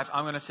whole life,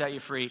 I'm going to set you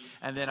free,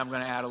 and then I'm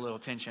going to add a little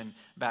tension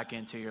back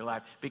into your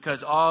life.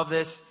 Because all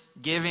this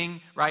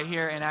giving right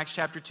here in Acts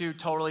chapter 2,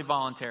 totally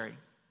voluntary.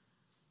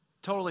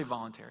 Totally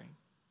voluntary.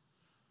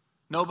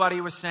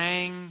 Nobody was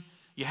saying,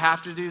 you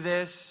have to do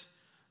this.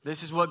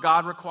 This is what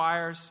God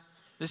requires.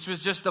 This was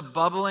just the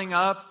bubbling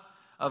up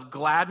of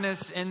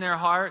gladness in their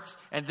hearts,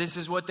 and this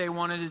is what they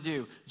wanted to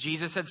do.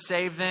 Jesus had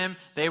saved them.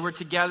 They were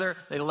together.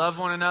 They loved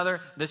one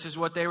another. This is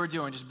what they were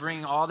doing, just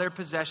bringing all their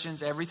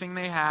possessions, everything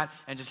they had,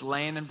 and just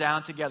laying them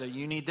down together.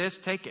 You need this?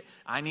 Take it.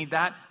 I need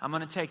that? I'm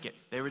going to take it.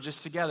 They were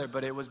just together,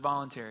 but it was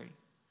voluntary.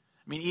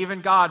 I mean, even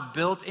God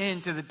built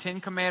into the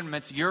 10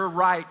 Commandments your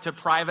right to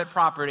private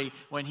property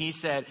when he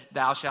said,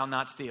 thou shalt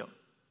not steal.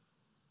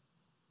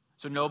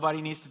 So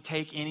nobody needs to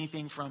take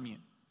anything from you.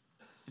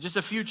 Just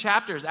a few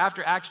chapters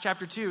after Acts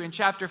chapter 2, in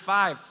chapter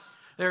 5,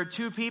 there are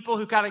two people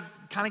who kind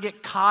of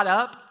get caught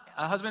up,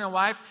 a husband and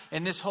wife,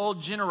 in this whole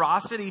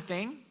generosity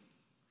thing.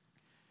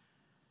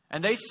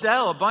 And they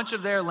sell a bunch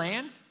of their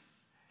land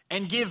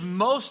and give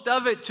most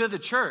of it to the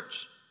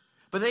church.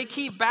 But they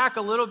keep back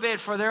a little bit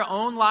for their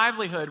own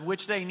livelihood,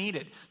 which they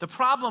needed. The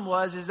problem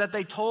is that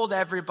they told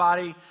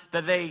everybody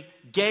that they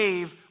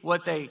gave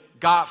what they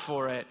got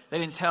for it. They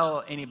didn't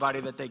tell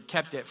anybody that they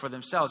kept it for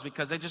themselves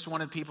because they just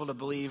wanted people to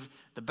believe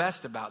the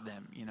best about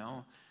them, you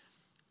know.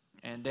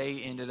 and they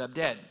ended up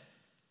dead.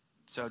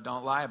 So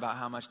don't lie about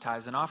how much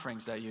tithes and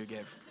offerings that you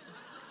give.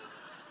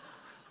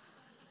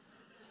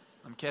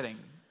 I'm kidding.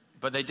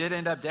 But they did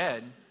end up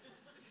dead.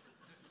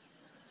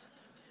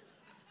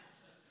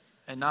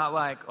 And not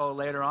like, oh,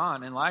 later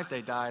on in life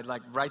they died.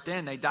 Like right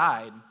then they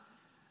died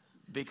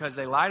because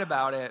they lied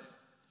about it.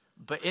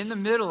 But in the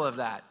middle of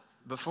that,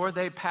 before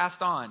they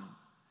passed on,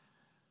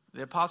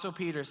 the Apostle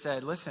Peter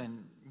said,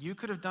 listen, you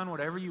could have done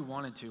whatever you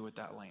wanted to with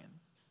that land.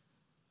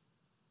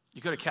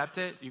 You could have kept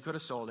it. You could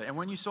have sold it. And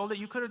when you sold it,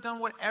 you could have done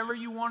whatever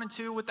you wanted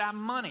to with that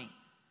money.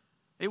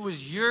 It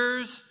was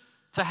yours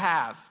to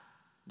have.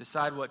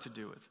 Decide what to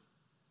do with.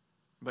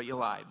 But you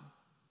lied.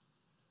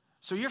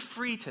 So you're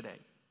free today.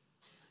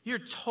 You're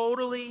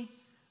totally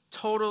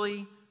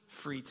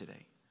free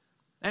today.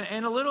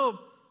 And a little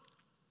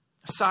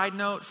side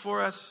note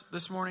for us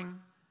this morning.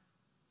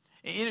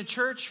 In a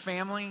church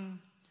family,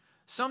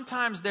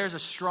 sometimes there's a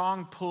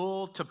strong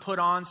pull to put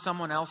on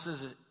someone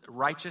else's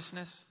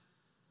righteousness.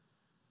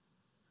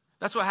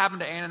 That's what happened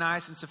to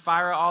Ananias and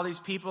Sapphira. All these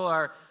people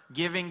are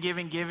giving,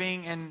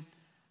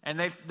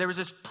 and there was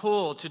this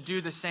pull to do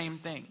the same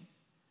thing.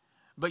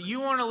 But you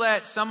want to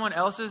let someone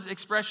else's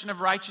expression of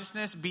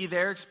righteousness be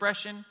their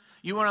expression.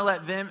 You want to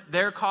let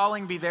their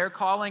calling be their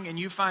calling, and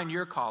you find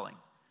your calling.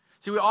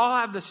 See, we all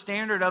have the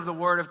standard of the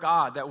Word of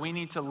God that we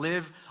need to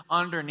live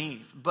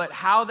underneath. But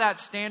how that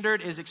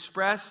standard is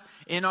expressed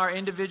in our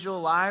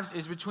individual lives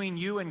is between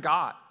you and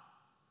God.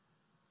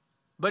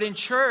 But in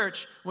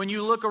church, when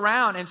you look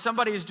around and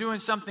somebody is doing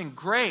something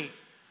great,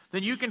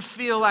 then you can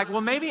feel like,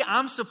 well, maybe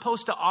I'm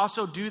supposed to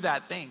also do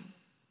that thing.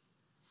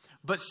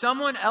 But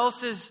someone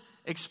else's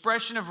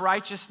expression of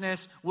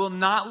righteousness will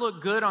not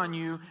look good on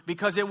you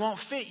because it won't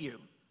fit you.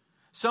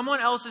 Someone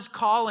else's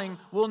calling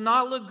will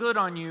not look good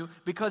on you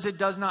because it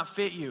does not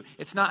fit you.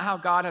 It's not how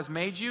God has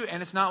made you,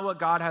 and it's not what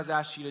God has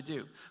asked you to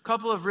do. A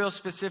couple of real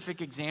specific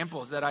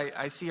examples that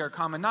I see are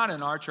common, not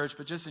in our church,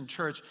 but just in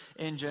church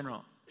in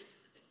general.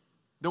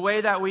 The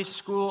way that we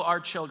school our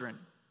children,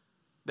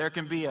 there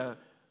can be a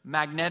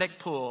magnetic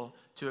pull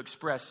to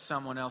express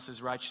someone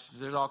else's righteousness.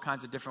 There's all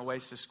kinds of different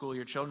ways to school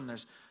your children.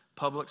 There's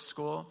public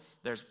school,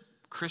 there's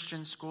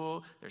Christian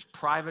school, there's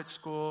private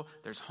school,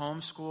 there's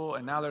homeschool,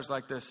 and now there's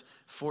like this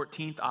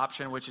 14th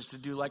option, which is to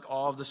do like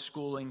all of the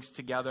schoolings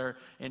together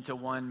into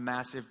one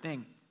massive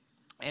thing.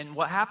 And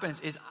what happens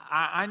is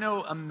I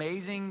know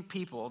amazing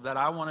people that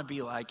I want to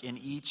be like in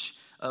each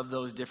of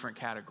those different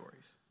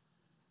categories.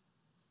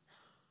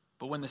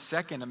 But when the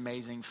second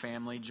amazing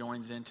family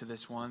joins into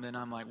this one, then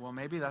I'm like, well,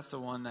 maybe that's the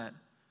one that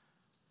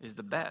is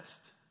the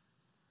best.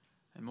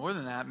 And more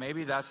than that,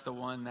 maybe that's the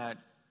one that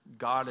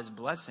God is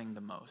blessing the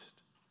most.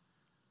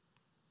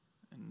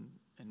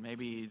 And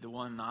maybe the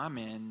one I'm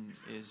in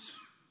is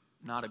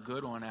not a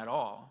good one at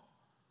all.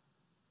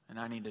 And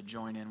I need to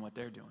join in what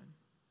they're doing.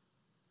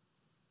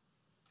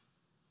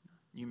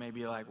 You may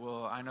be like,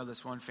 well, I know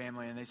this one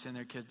family and they send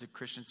their kids to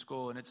Christian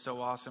school and it's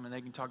so awesome and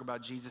they can talk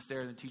about Jesus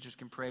there and the teachers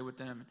can pray with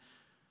them.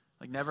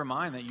 Like, never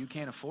mind that you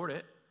can't afford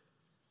it.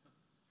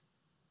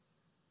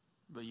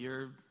 But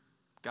you're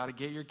got to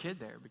get your kid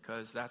there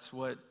because that's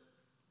what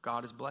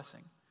God is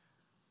blessing.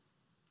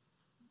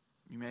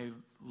 You may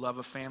love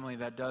a family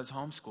that does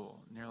homeschool.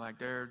 And you're like,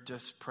 they're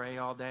just pray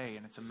all day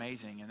and it's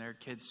amazing. And their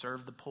kids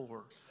serve the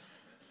poor.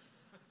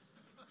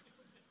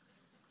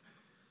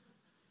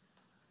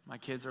 My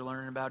kids are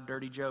learning about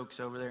dirty jokes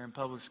over there in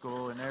public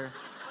school. And their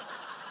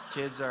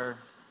kids are,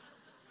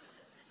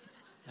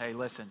 hey,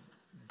 listen,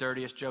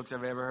 dirtiest jokes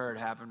I've ever heard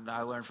happened.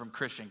 I learned from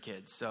Christian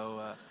kids.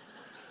 So,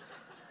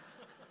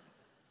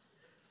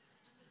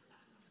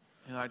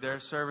 you're like,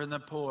 they're serving the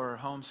poor,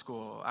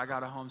 homeschool. I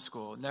got a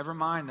homeschool. Never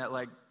mind that,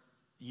 like,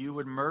 you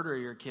would murder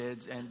your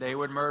kids and they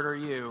would murder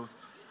you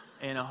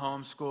in a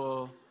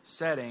homeschool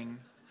setting.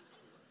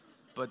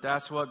 But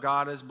that's what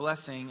God is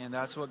blessing and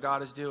that's what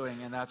God is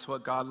doing and that's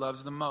what God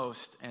loves the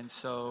most. And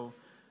so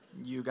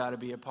you got to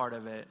be a part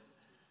of it.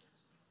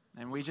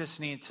 And we just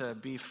need to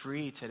be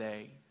free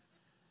today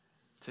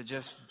to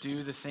just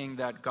do the thing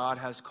that God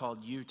has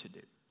called you to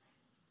do.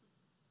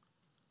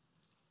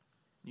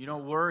 You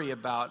don't worry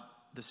about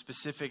the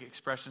specific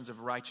expressions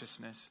of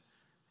righteousness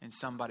in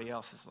somebody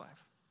else's life.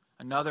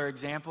 Another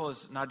example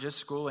is not just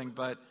schooling,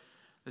 but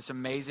this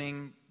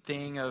amazing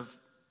thing of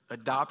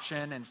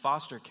adoption and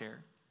foster care.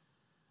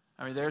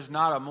 I mean, there's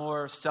not a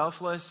more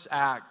selfless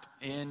act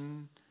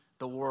in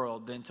the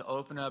world than to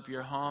open up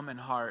your home and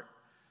heart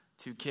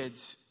to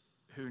kids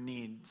who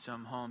need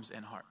some homes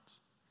and hearts.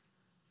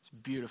 It's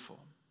beautiful.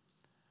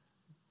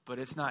 But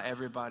it's not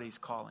everybody's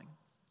calling.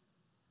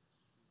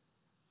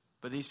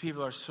 But these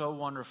people are so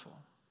wonderful.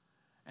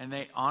 And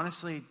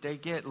they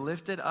get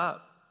lifted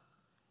up.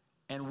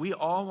 And we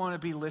all want to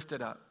be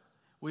lifted up.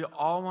 We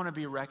all want to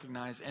be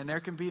recognized. And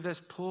there can be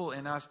this pull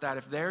in us that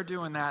if they're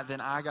doing that,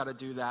 then I got to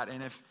do that.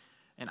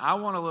 And I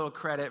want a little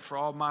credit for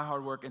all my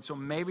hard work. And so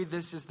maybe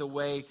this is the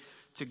way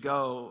to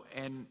go.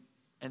 And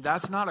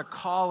that's not a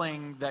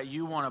calling that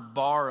you want to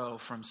borrow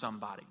from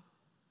somebody.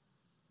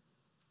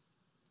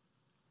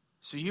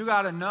 So you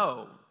got to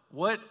know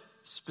what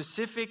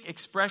specific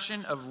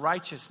expression of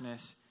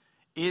righteousness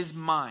is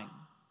mine.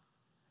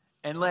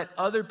 And let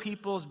other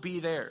people's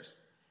be theirs.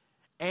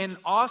 And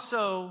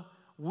also,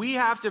 we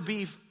have to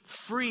be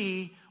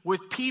free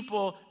with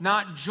people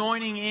not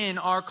joining in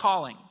our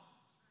calling.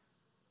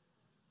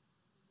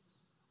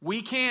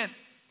 We can't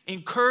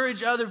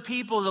encourage other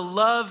people to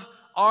love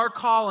our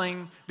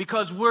calling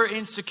because we're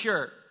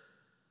insecure.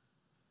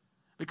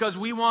 Because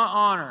we want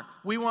honor.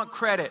 We want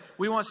credit.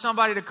 We want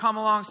somebody to come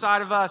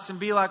alongside of us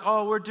and be like,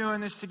 oh, we're doing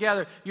this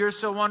together. You're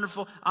so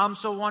wonderful. I'm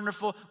so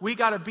wonderful. We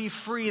got to be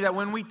free that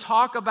when we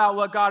talk about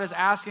what God is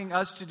asking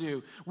us to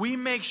do, we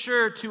make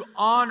sure to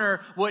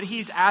honor what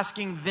He's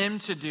asking them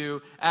to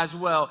do as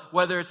well,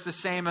 whether it's the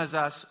same as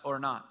us or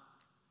not.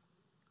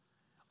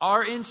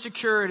 Our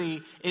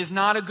insecurity is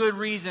not a good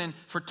reason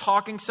for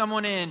talking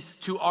someone in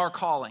to our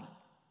calling.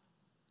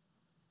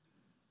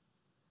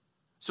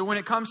 So when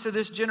it comes to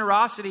this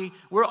generosity,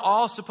 we're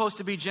all supposed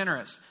to be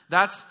generous.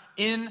 That's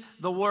in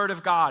the Word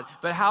of God.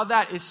 But how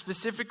that is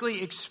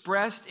specifically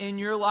expressed in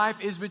your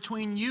life is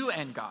between you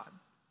and God.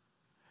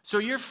 So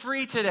you're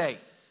free today.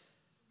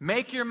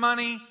 Make your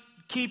money,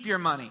 keep your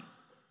money.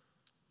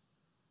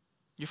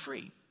 You're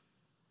free.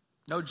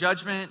 No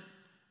judgment,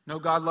 no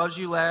God loves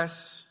you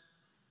less.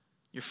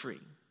 You're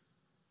free.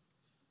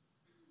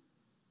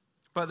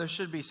 But there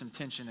should be some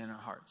tension in our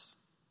hearts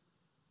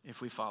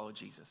if we follow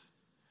Jesus.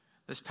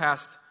 This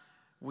past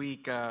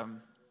week,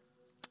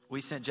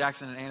 we sent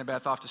Jackson and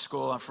Annabeth off to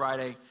school on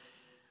Friday.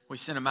 We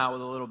sent them out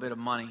with a little bit of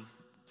money,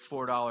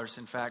 $4,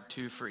 in fact,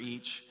 $2 for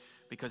each,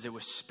 because it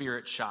was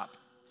Spirit Shop.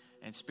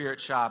 And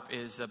Spirit Shop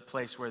is a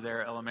place where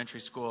their elementary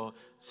school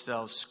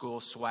sells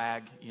school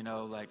swag, you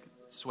know, like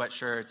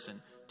sweatshirts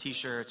and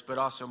t-shirts, but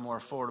also more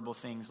affordable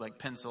things like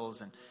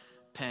pencils and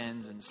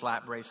pens and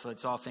slap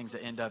bracelets, all things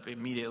that end up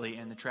immediately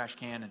in the trash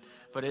can.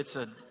 But it's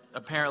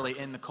apparently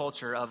in the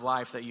culture of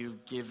life that you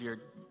give your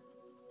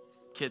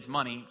kids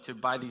money to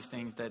buy these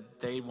things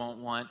that they won't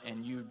want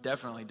and you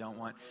definitely don't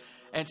want.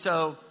 And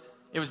so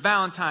it was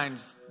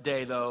Valentine's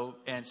Day though,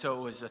 and so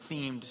it was a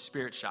themed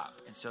Spirit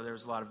Shop. And so there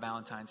was a lot of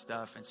Valentine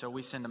stuff. And so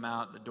we send them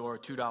out the door,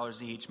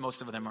 $2 each.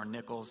 Most of them are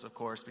nickels, of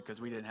course, because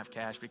we didn't have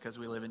cash because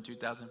we live in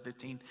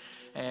 2015.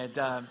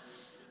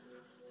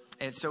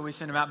 And so we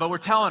send them out. But we're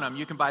telling them,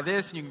 you can buy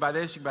this, and you can buy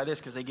this, you can buy this,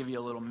 because they give you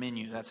a little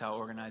menu. That's how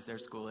organized their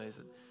school is.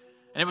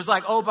 And it was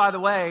like, oh, by the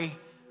way,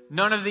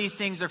 none of these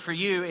things are for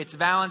you. It's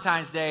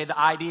Valentine's Day. The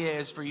idea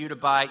is for you to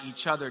buy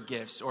each other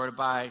gifts, or to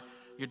buy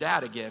your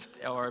dad a gift,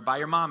 or buy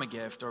your mom a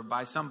gift, or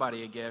buy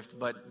somebody a gift.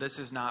 But this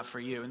is not for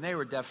you. And they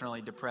were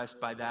definitely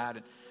depressed by that.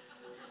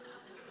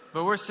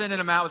 But we're sending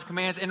them out with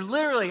commands. And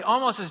literally,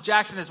 almost as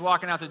Jackson is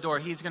walking out the door,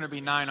 he's going to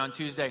be 9 on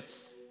Tuesday.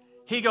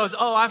 He goes,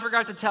 oh, I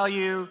forgot to tell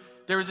you,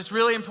 there was this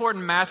really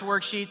important math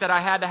worksheet that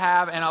I had to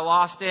have, and I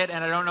lost it,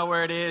 and I don't know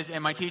where it is.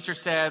 And my teacher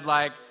said,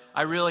 like,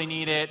 I really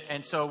need it.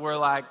 And so we're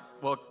like,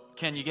 well,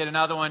 can you get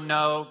another one?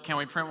 No. Can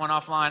we print one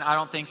offline? I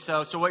don't think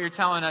so. So what you're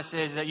telling us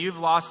is that you've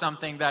lost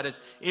something that is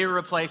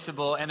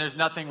irreplaceable and there's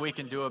nothing we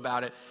can do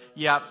about it.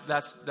 Yep,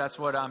 that's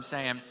what I'm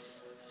saying.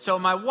 So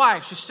my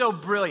wife, she's so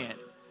brilliant.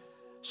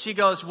 She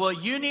goes, well,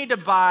 you need to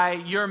buy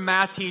your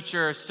math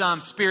teacher some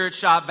Spirit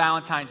Shop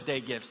Valentine's Day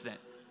gifts then.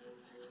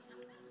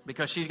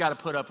 Because she's got to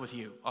put up with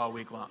you all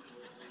week long.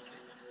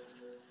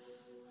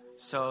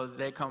 So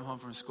they come home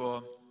from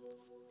school.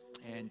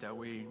 And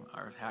we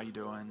are, how you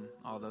doing?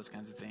 All those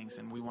kinds of things.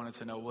 And we wanted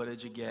to know, what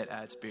did you get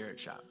at Spirit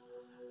Shop?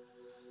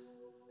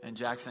 And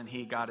Jackson,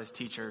 he got his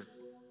teacher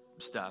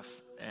stuff.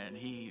 And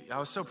I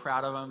was so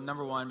proud of him.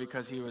 Number one,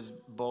 because he was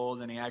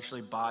bold and he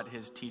actually bought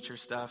his teacher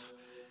stuff.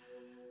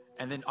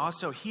 And then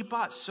also, he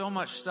bought so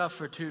much stuff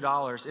for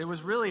 $2. It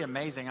was really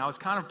amazing. I was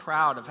kind of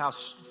proud of how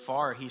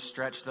far he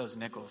stretched those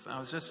nickels.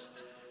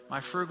 My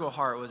frugal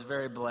heart was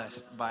very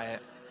blessed by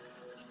it.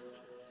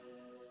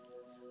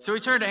 So we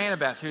turned to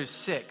Annabeth, who's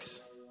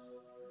 6.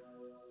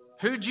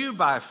 Who'd you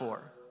buy for?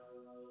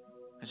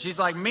 And she's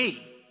like,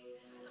 me.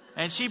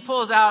 And she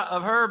pulls out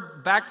of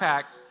her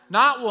backpack,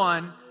 not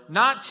 1,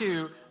 not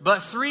 2,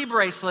 but 3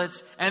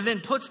 bracelets, and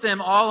then puts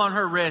them all on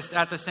her wrist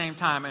at the same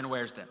time and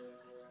wears them.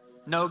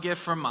 No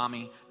gift for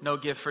mommy, no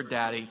gift for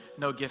daddy,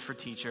 no gift for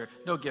teacher,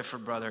 no gift for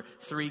brother.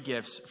 3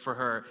 gifts for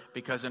her,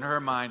 because in her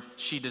mind,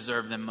 she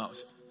deserved them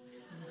most.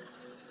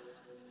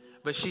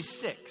 But she's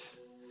 6.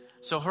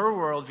 So her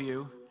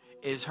worldview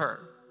is her.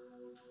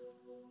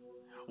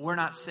 We're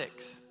not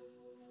 6.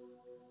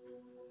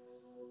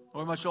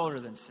 We're much older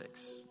than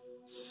 6.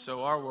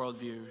 So our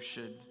worldview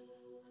should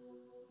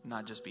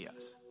not just be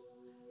us.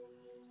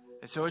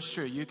 And so it's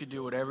true, you could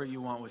do whatever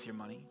you want with your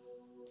money.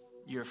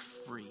 You're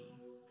free.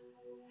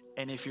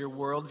 And if your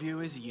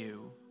worldview is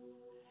you,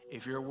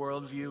 if your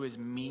worldview is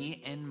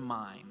me and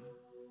mine,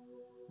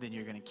 then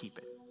you're going to keep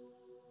it.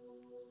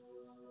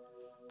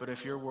 But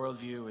if your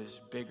worldview is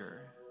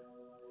bigger,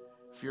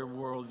 if your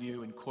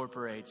worldview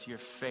incorporates your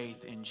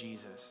faith in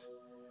Jesus,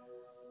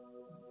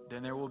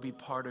 then there will be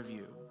part of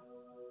you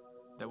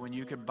that when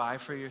you could buy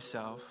for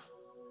yourself,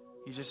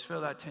 you just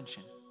feel that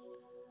tension.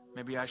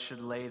 Maybe I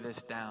should lay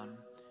this down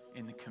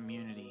in the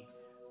community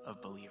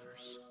of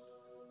believers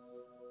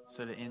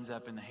so that it ends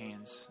up in the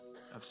hands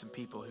of some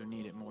people who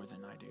need it more than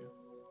I do.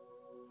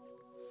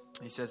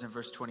 He says in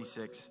verse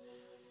 46,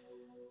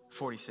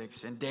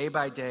 and day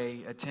by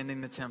day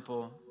attending the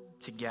temple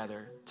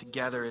together.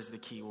 Together is the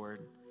key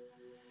word.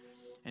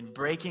 And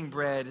breaking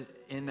bread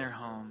in their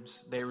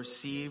homes, they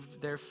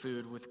received their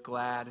food with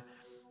glad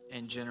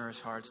and generous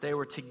hearts. They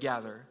were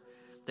together.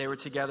 They were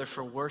together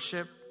for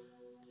worship.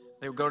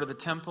 They would go to the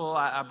temple.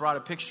 I brought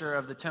a picture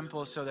of the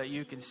temple so that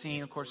you can see.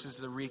 Of course, this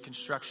is a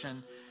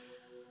reconstruction.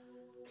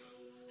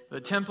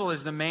 The temple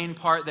is the main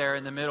part there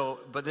in the middle,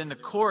 but then the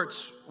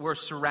courts were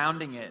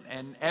surrounding it.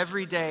 And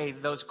every day,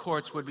 those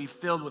courts would be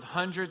filled with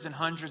hundreds and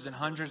hundreds and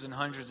hundreds and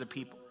hundreds of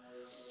people.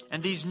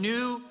 And these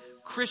new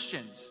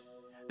Christians,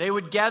 they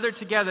would gather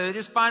together. They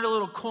just find a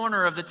little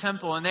corner of the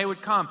temple, and they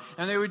would come.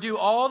 And they would do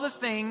all the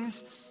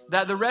things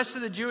that the rest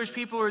of the Jewish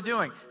people were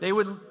doing. They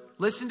would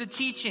listen to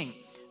teaching.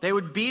 They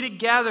would be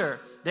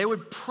together. They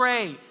would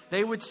pray.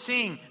 They would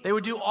sing. They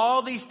would do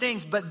all these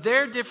things. But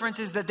their difference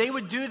is that they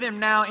would do them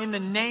now in the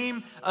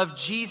name of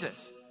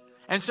Jesus.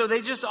 And so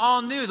they just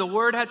all knew the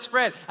word had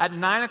spread. At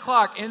 9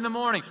 o'clock in the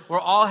morning, we're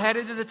all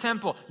headed to the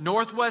temple,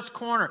 northwest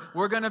corner.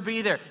 We're going to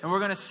be there, and we're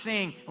going to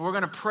sing, and we're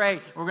going to pray,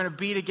 and we're going to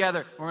be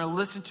together. We're going to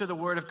listen to the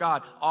word of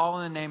God,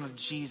 all in the name of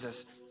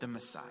Jesus, the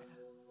Messiah.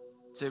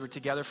 So they were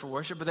together for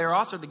worship, but they were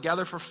also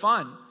together for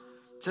fun.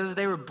 It says that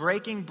they were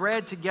breaking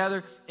bread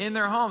together in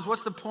their homes.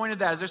 What's the point of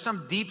that? Is there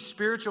some deep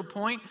spiritual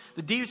point?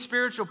 The deep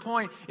spiritual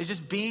point is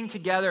just being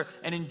together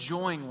and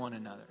enjoying one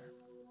another.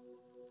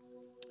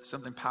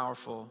 Something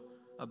powerful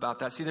about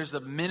that. See, there's a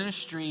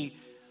ministry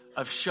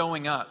of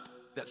showing up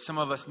that some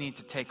of us need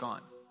to take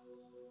on.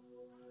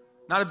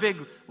 Not a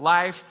big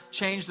life,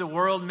 change the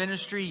world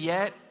ministry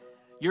yet.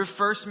 Your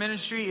first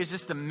ministry is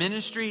just the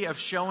ministry of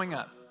showing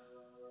up.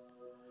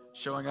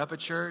 Showing up at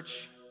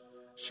church,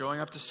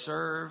 showing up to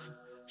serve,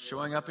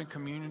 showing up in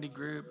community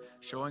group,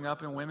 showing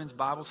up in women's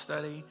Bible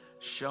study,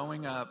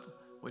 showing up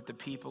with the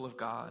people of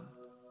God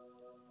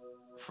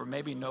for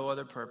maybe no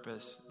other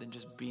purpose than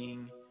just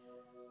being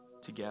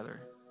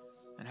together.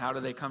 And how do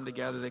they come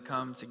together? They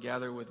come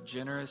together with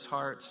generous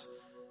hearts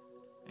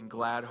and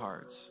glad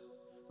hearts.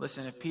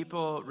 Listen, if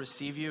people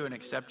receive you and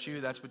accept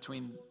you, that's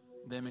between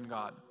them and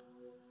God.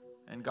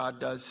 And God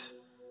does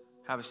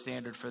have a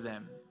standard for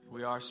them.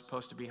 We are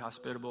supposed to be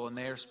hospitable, and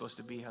they are supposed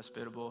to be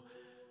hospitable.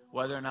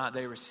 Whether or not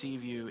they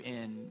receive you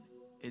in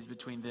is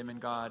between them and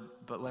God,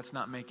 but let's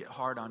not make it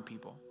hard on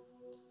people.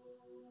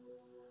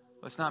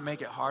 Let's not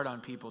make it hard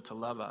on people to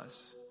love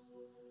us.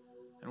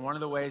 And one of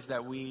the ways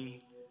that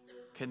we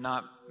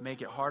cannot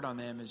make it hard on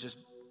them is just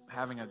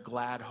having a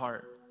glad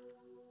heart.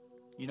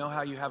 You know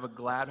how you have a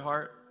glad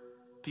heart?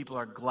 People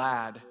are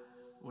glad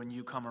when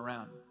you come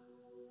around.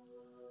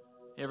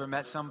 You ever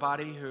met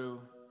somebody who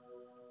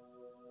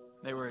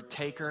they were a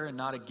taker and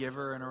not a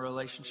giver in a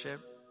relationship?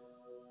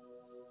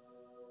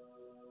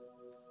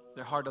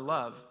 They're hard to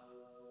love.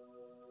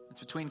 It's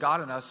between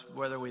God and us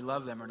whether we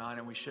love them or not,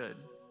 and we should.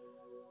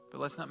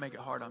 But let's not make it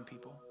hard on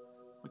people.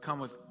 We come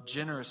with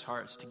generous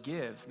hearts to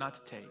give, not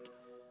to take.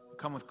 We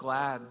come with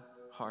glad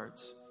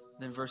hearts.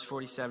 Then verse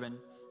 47,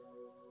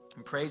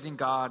 and praising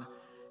God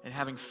and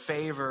having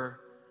favor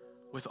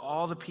with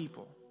all the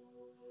people.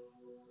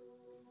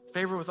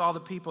 Favor with all the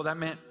people, that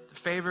meant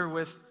favor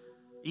with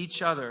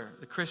each other,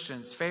 the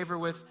Christians, favor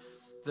with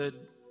the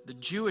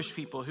Jewish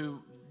people who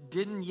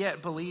didn't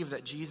yet believe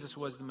that Jesus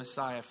was the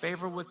Messiah,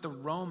 favor with the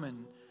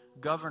Roman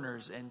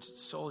governors and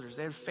soldiers.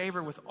 They had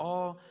favor with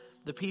all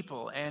the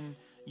people. And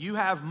you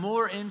have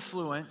more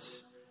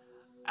influence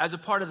as a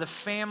part of the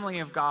family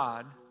of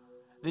God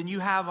than you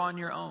have on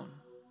your own.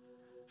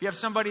 If you have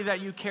somebody that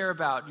you care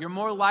about, you're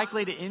more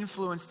likely to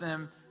influence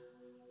them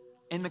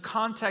in the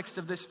context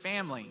of this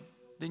family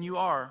than you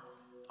are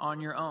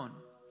on your own.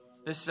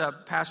 This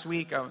past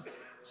week, I was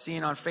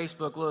seeing on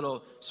Facebook a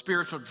little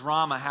spiritual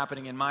drama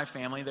happening in my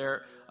family.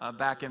 They're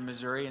back in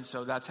Missouri, and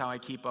so that's how I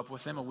keep up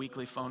with them, a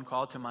weekly phone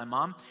call to my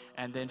mom,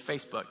 and then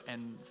Facebook.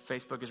 And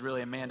Facebook is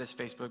really Amanda's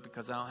Facebook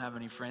because I don't have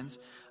any friends.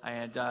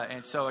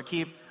 And so I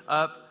keep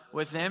up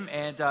with them,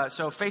 and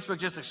so Facebook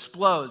just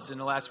explodes in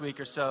the last week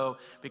or so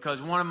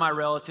because one of my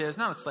relatives,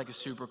 not it's like a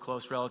super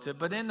close relative,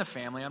 but in the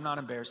family, I'm not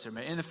embarrassed to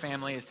admit, in the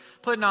family is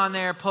putting on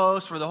their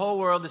posts for the whole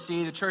world to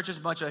see the church is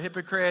a bunch of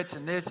hypocrites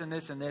and this and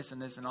this and this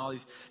and this and all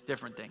these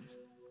different things.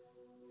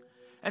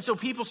 And so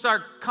people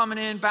start coming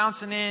in,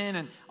 bouncing in,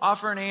 and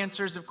offering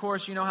answers. Of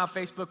course, you know how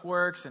Facebook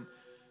works. And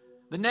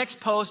the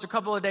next post, a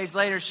couple of days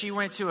later, she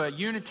went to a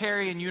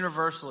Unitarian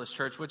Universalist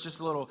church, which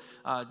is a little,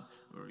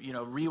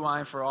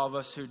 rewind for all of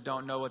us who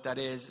don't know what that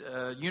is.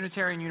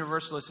 Unitarian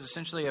Universalist is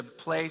essentially a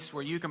place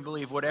where you can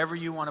believe whatever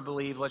you want to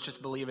believe. Let's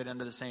just believe it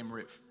under the same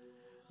roof.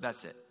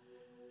 That's it.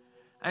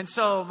 And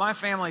so my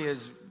family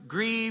is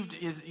grieved.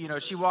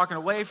 She walking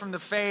away from the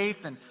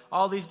faith and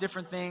all these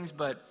different things.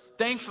 But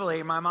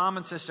thankfully, my mom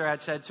and sister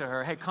had said to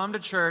her, hey, come to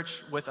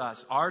church with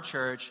us, our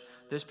church,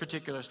 this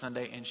particular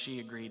Sunday. And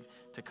she agreed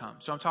to come.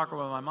 So I'm talking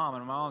with my mom,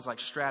 and my mom was like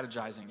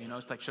strategizing.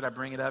 It's like, should I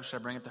bring it up? Should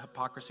I bring up the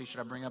hypocrisy? Should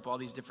I bring up all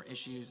these different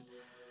issues?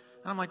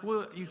 And I'm like,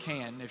 well, you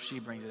can if she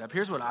brings it up.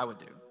 Here's what I would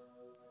do.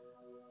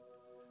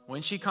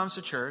 When she comes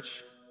to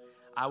church,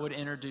 I would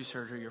introduce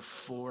her to your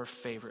 4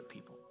 favorite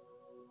people.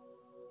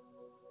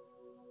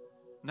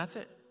 And that's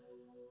it.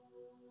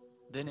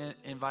 Then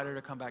invite her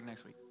to come back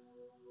next week.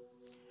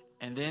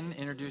 And then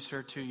introduce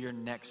her to your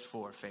next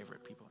 4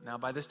 favorite people. Now,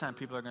 by this time,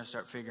 people are going to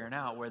start figuring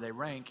out where they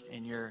rank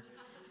in your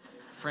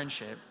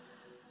friendship.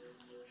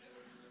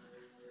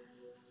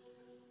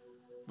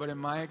 But in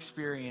my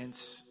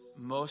experience,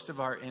 most of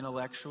our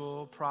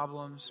intellectual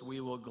problems,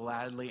 we will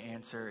gladly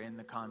answer in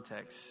the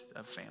context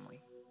of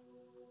family.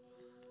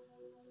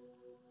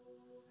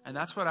 And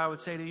that's what I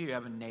would say to you. You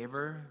have a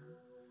neighbor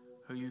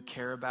who you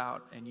care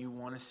about and you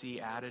want to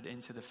see added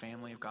into the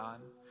family of God.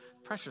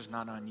 Pressure's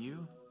not on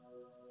you.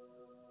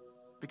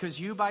 Because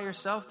you by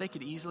yourself, they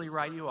could easily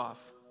write you off.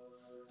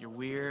 You're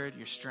weird,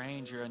 you're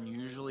strange, you're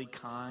unusually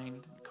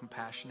kind,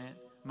 compassionate.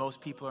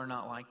 Most people are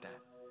not like that.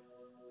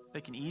 They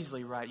can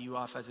easily write you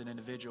off as an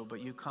individual, but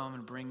you come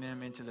and bring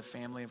them into the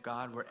family of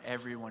God where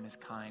everyone is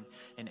kind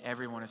and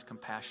everyone is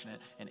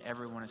compassionate and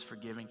everyone is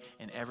forgiving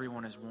and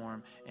everyone is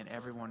warm and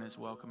everyone is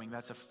welcoming.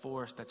 That's a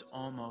force that's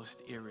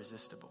almost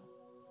irresistible.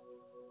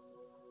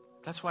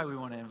 That's why we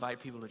want to invite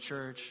people to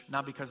church,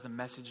 not because the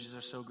messages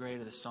are so great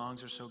or the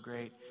songs are so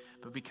great,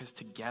 but because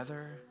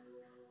together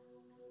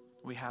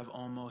we have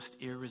almost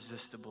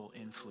irresistible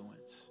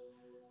influence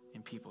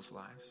in people's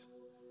lives.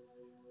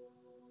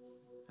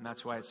 And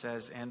that's why it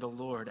says, and the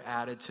Lord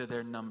added to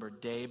their number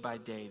day by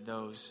day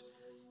those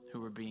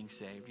who were being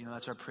saved. You know,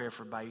 that's our prayer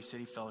for Bayou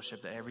City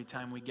Fellowship, that every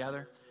time we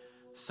gather,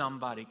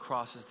 somebody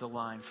crosses the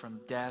line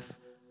from death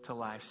to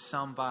life.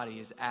 Somebody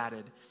is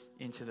added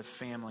into the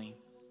family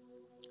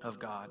of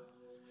God.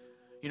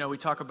 You know, we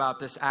talk about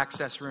this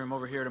access room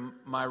over here to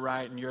my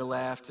right and your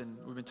left, and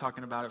we've been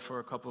talking about it for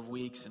a couple of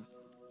weeks. And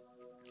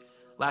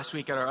last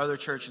week at our other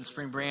church in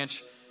Spring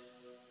Branch,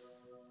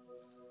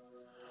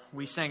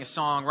 we sang a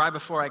song right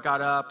before I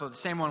got up, the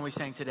same one we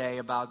sang today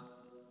about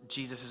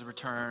Jesus'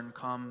 return.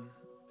 Come,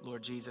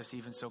 Lord Jesus,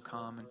 even so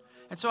come.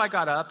 And so I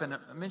got up and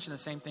I mentioned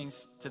the same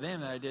things to them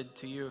that I did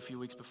to you a few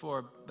weeks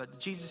before, but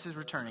Jesus is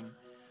returning.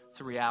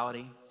 It's a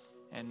reality,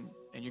 and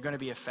you're going to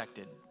be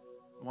affected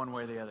one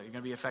way or the other. You're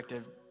going to be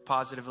affected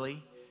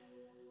positively,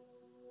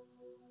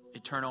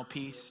 eternal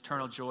peace,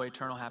 eternal joy,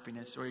 eternal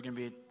happiness, or you're going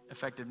to be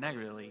affected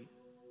negatively,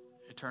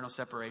 eternal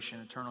separation,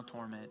 eternal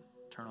torment,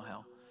 eternal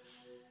hell.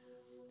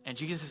 And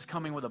Jesus is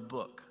coming with a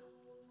book.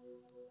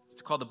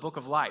 It's called the Book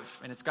of Life,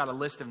 and it's got a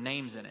list of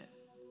names in it.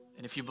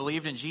 And if you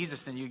believed in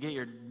Jesus, then you get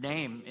your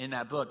name in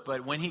that book.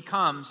 But when he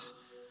comes,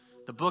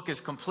 the book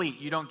is complete.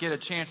 You don't get a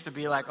chance to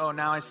be like, oh,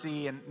 now I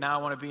see, and now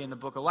I want to be in the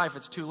Book of Life.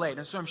 It's too late.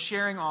 And so I'm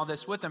sharing all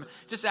this with them,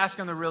 just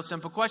asking the real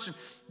simple question.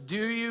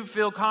 Do you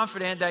feel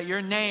confident that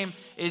your name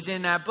is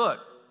in that book?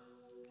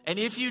 And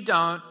if you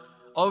don't,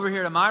 over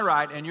here to my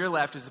right and your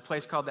left is a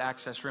place called the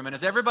Access Room. And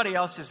as everybody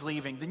else is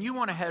leaving, then you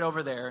want to head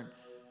over there and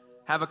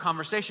have a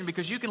conversation,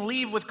 because you can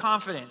leave with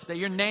confidence that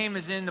your name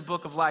is in the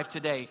Book of Life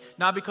today.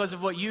 Not because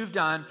of what you've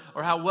done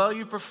or how well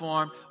you've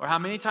performed or how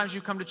many times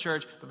you come to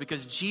church, but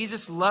because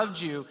Jesus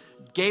loved you,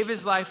 gave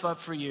his life up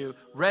for you,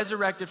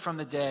 resurrected from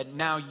the dead.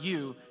 Now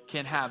you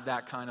can have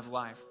that kind of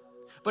life.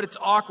 But it's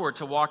awkward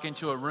to walk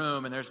into a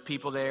room and there's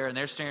people there and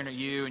they're staring at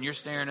you and you're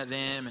staring at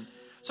them. And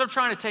so I'm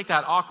trying to take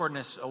that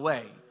awkwardness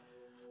away.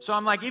 So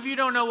I'm like, if you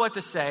don't know what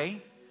to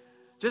say,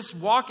 just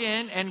walk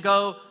in and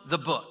go, the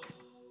book.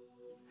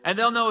 And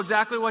they'll know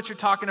exactly what you're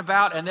talking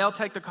about, and they'll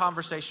take the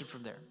conversation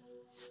from there.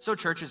 So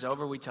church is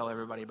over. We tell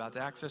everybody about the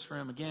Access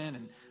Room again,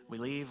 and we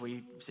leave.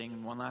 We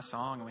sing one last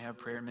song, and we have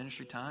prayer and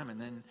ministry time, and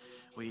then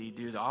we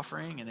do the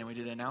offering, and then we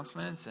do the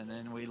announcements, and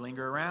then we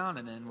linger around,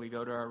 and then we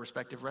go to our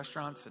respective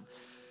restaurants. And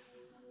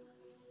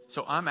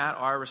so I'm at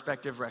our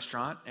respective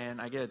restaurant, and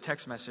I get a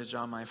text message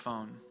on my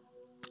phone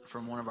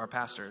from one of our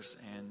pastors,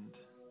 and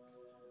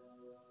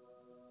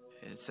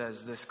it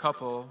says this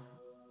couple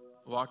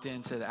walked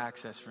into the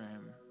Access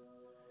Room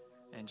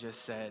and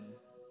just said,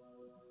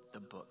 the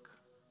book.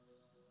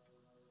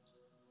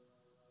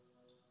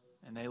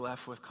 And they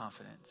left with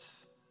confidence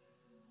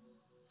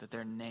that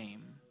their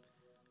name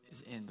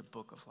is in the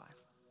Book of Life.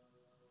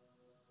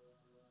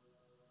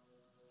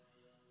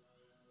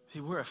 See,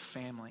 we're a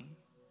family,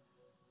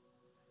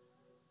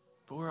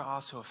 but we're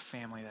also a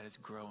family that is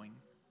growing.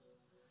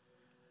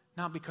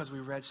 Not because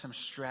we read some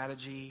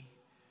strategy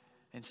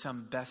in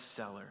some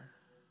bestseller,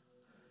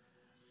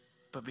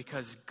 but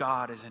because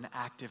God is an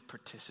active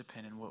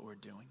participant in what we're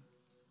doing.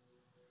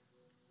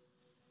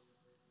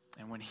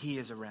 And when he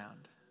is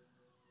around,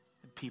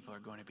 people are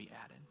going to be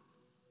added.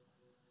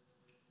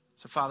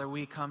 So, Father,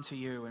 we come to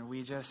you and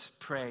we just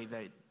pray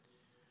that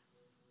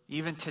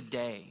even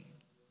today,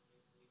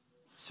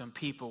 some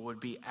people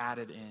would be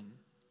added in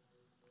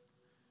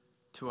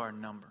to our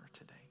number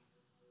today.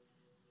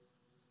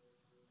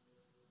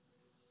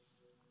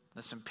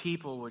 That some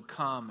people would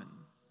come and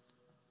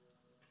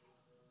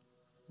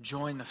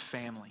join the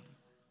family,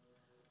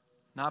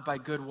 not by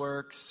good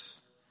works,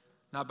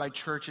 not by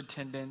church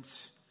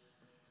attendance,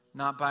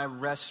 not by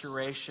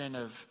restoration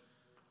of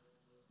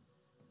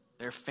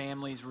their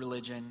family's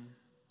religion,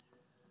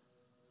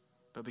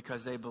 but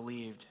because they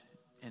believed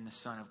in the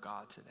Son of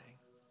God today.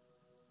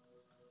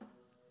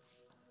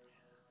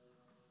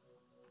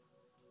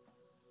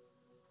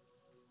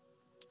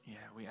 Yeah,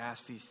 we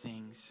ask these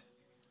things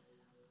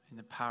in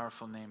the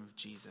powerful name of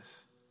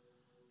Jesus.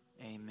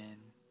 Amen.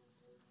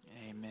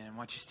 Amen. Why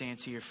don't you stand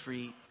to your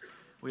feet?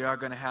 We are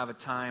going to have a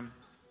time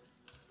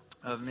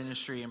of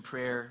ministry and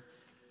prayer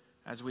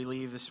as we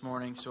leave this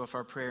morning. So if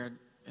our prayer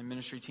and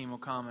ministry team will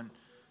come and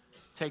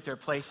take their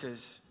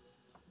places.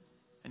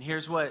 And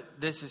here's what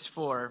this is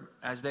for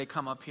as they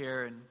come up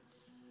here. And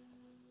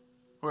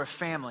we're a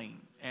family,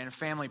 and a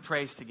family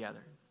prays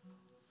together.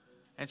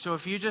 And so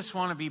if you just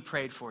want to be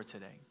prayed for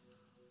today,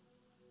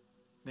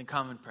 then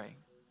come and pray.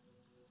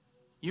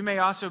 You may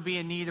also be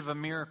in need of a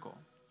miracle.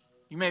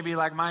 You may be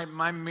like,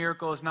 my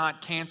miracle is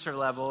not cancer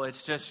level,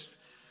 it's just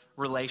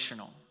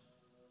relational.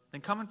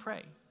 Then come and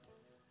pray.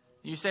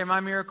 You say,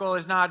 my miracle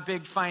is not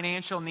big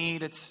financial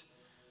need, it's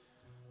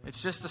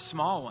just a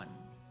small one.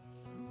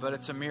 But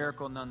it's a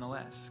miracle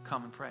nonetheless.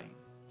 Come and pray.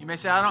 You may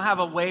say, I don't have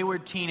a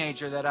wayward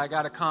teenager that I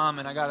got to come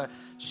and I got to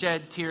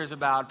shed tears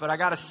about, but I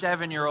got a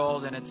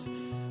 7-year-old and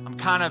I'm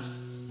kind of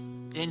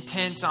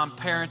intense on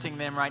parenting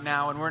them right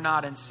now and we're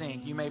not in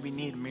sync. You maybe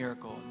need a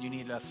miracle. You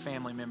need a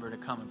family member to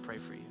come and pray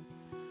for you.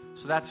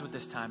 So that's what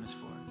this time is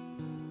for.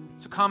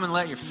 So come and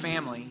let your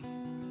family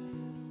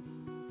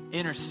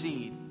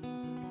intercede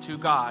to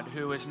God,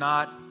 who is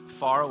not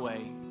far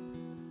away,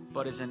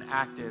 but is an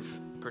active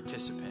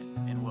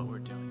participant in what we're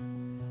doing.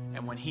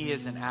 And when he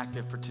is an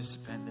active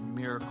participant, then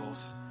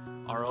miracles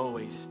are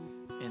always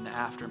in the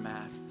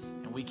aftermath.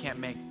 And we can't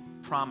make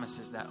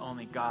promises that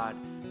only God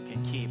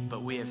can keep,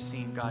 but we have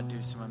seen God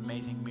do some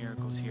amazing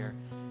miracles here,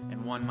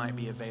 and one might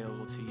be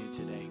available to you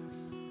today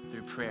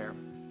through prayer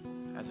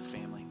as a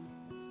family.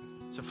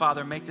 So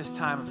Father, make this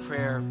time of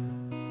prayer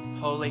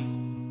holy.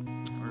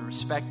 We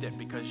respect it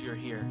because you're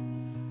here.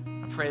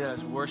 I pray that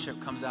as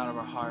worship comes out of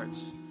our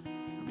hearts,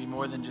 it will be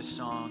more than just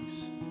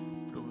songs,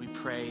 but it will be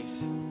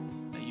praise,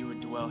 that you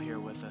would dwell here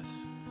with us.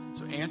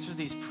 So answer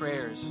these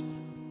prayers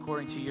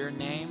according to your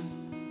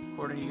name,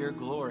 according to your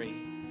glory,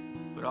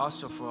 but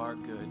also for our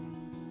good.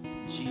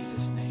 In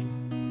Jesus'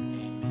 name,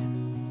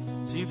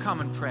 amen. So you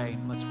come and pray,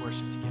 and let's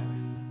worship together.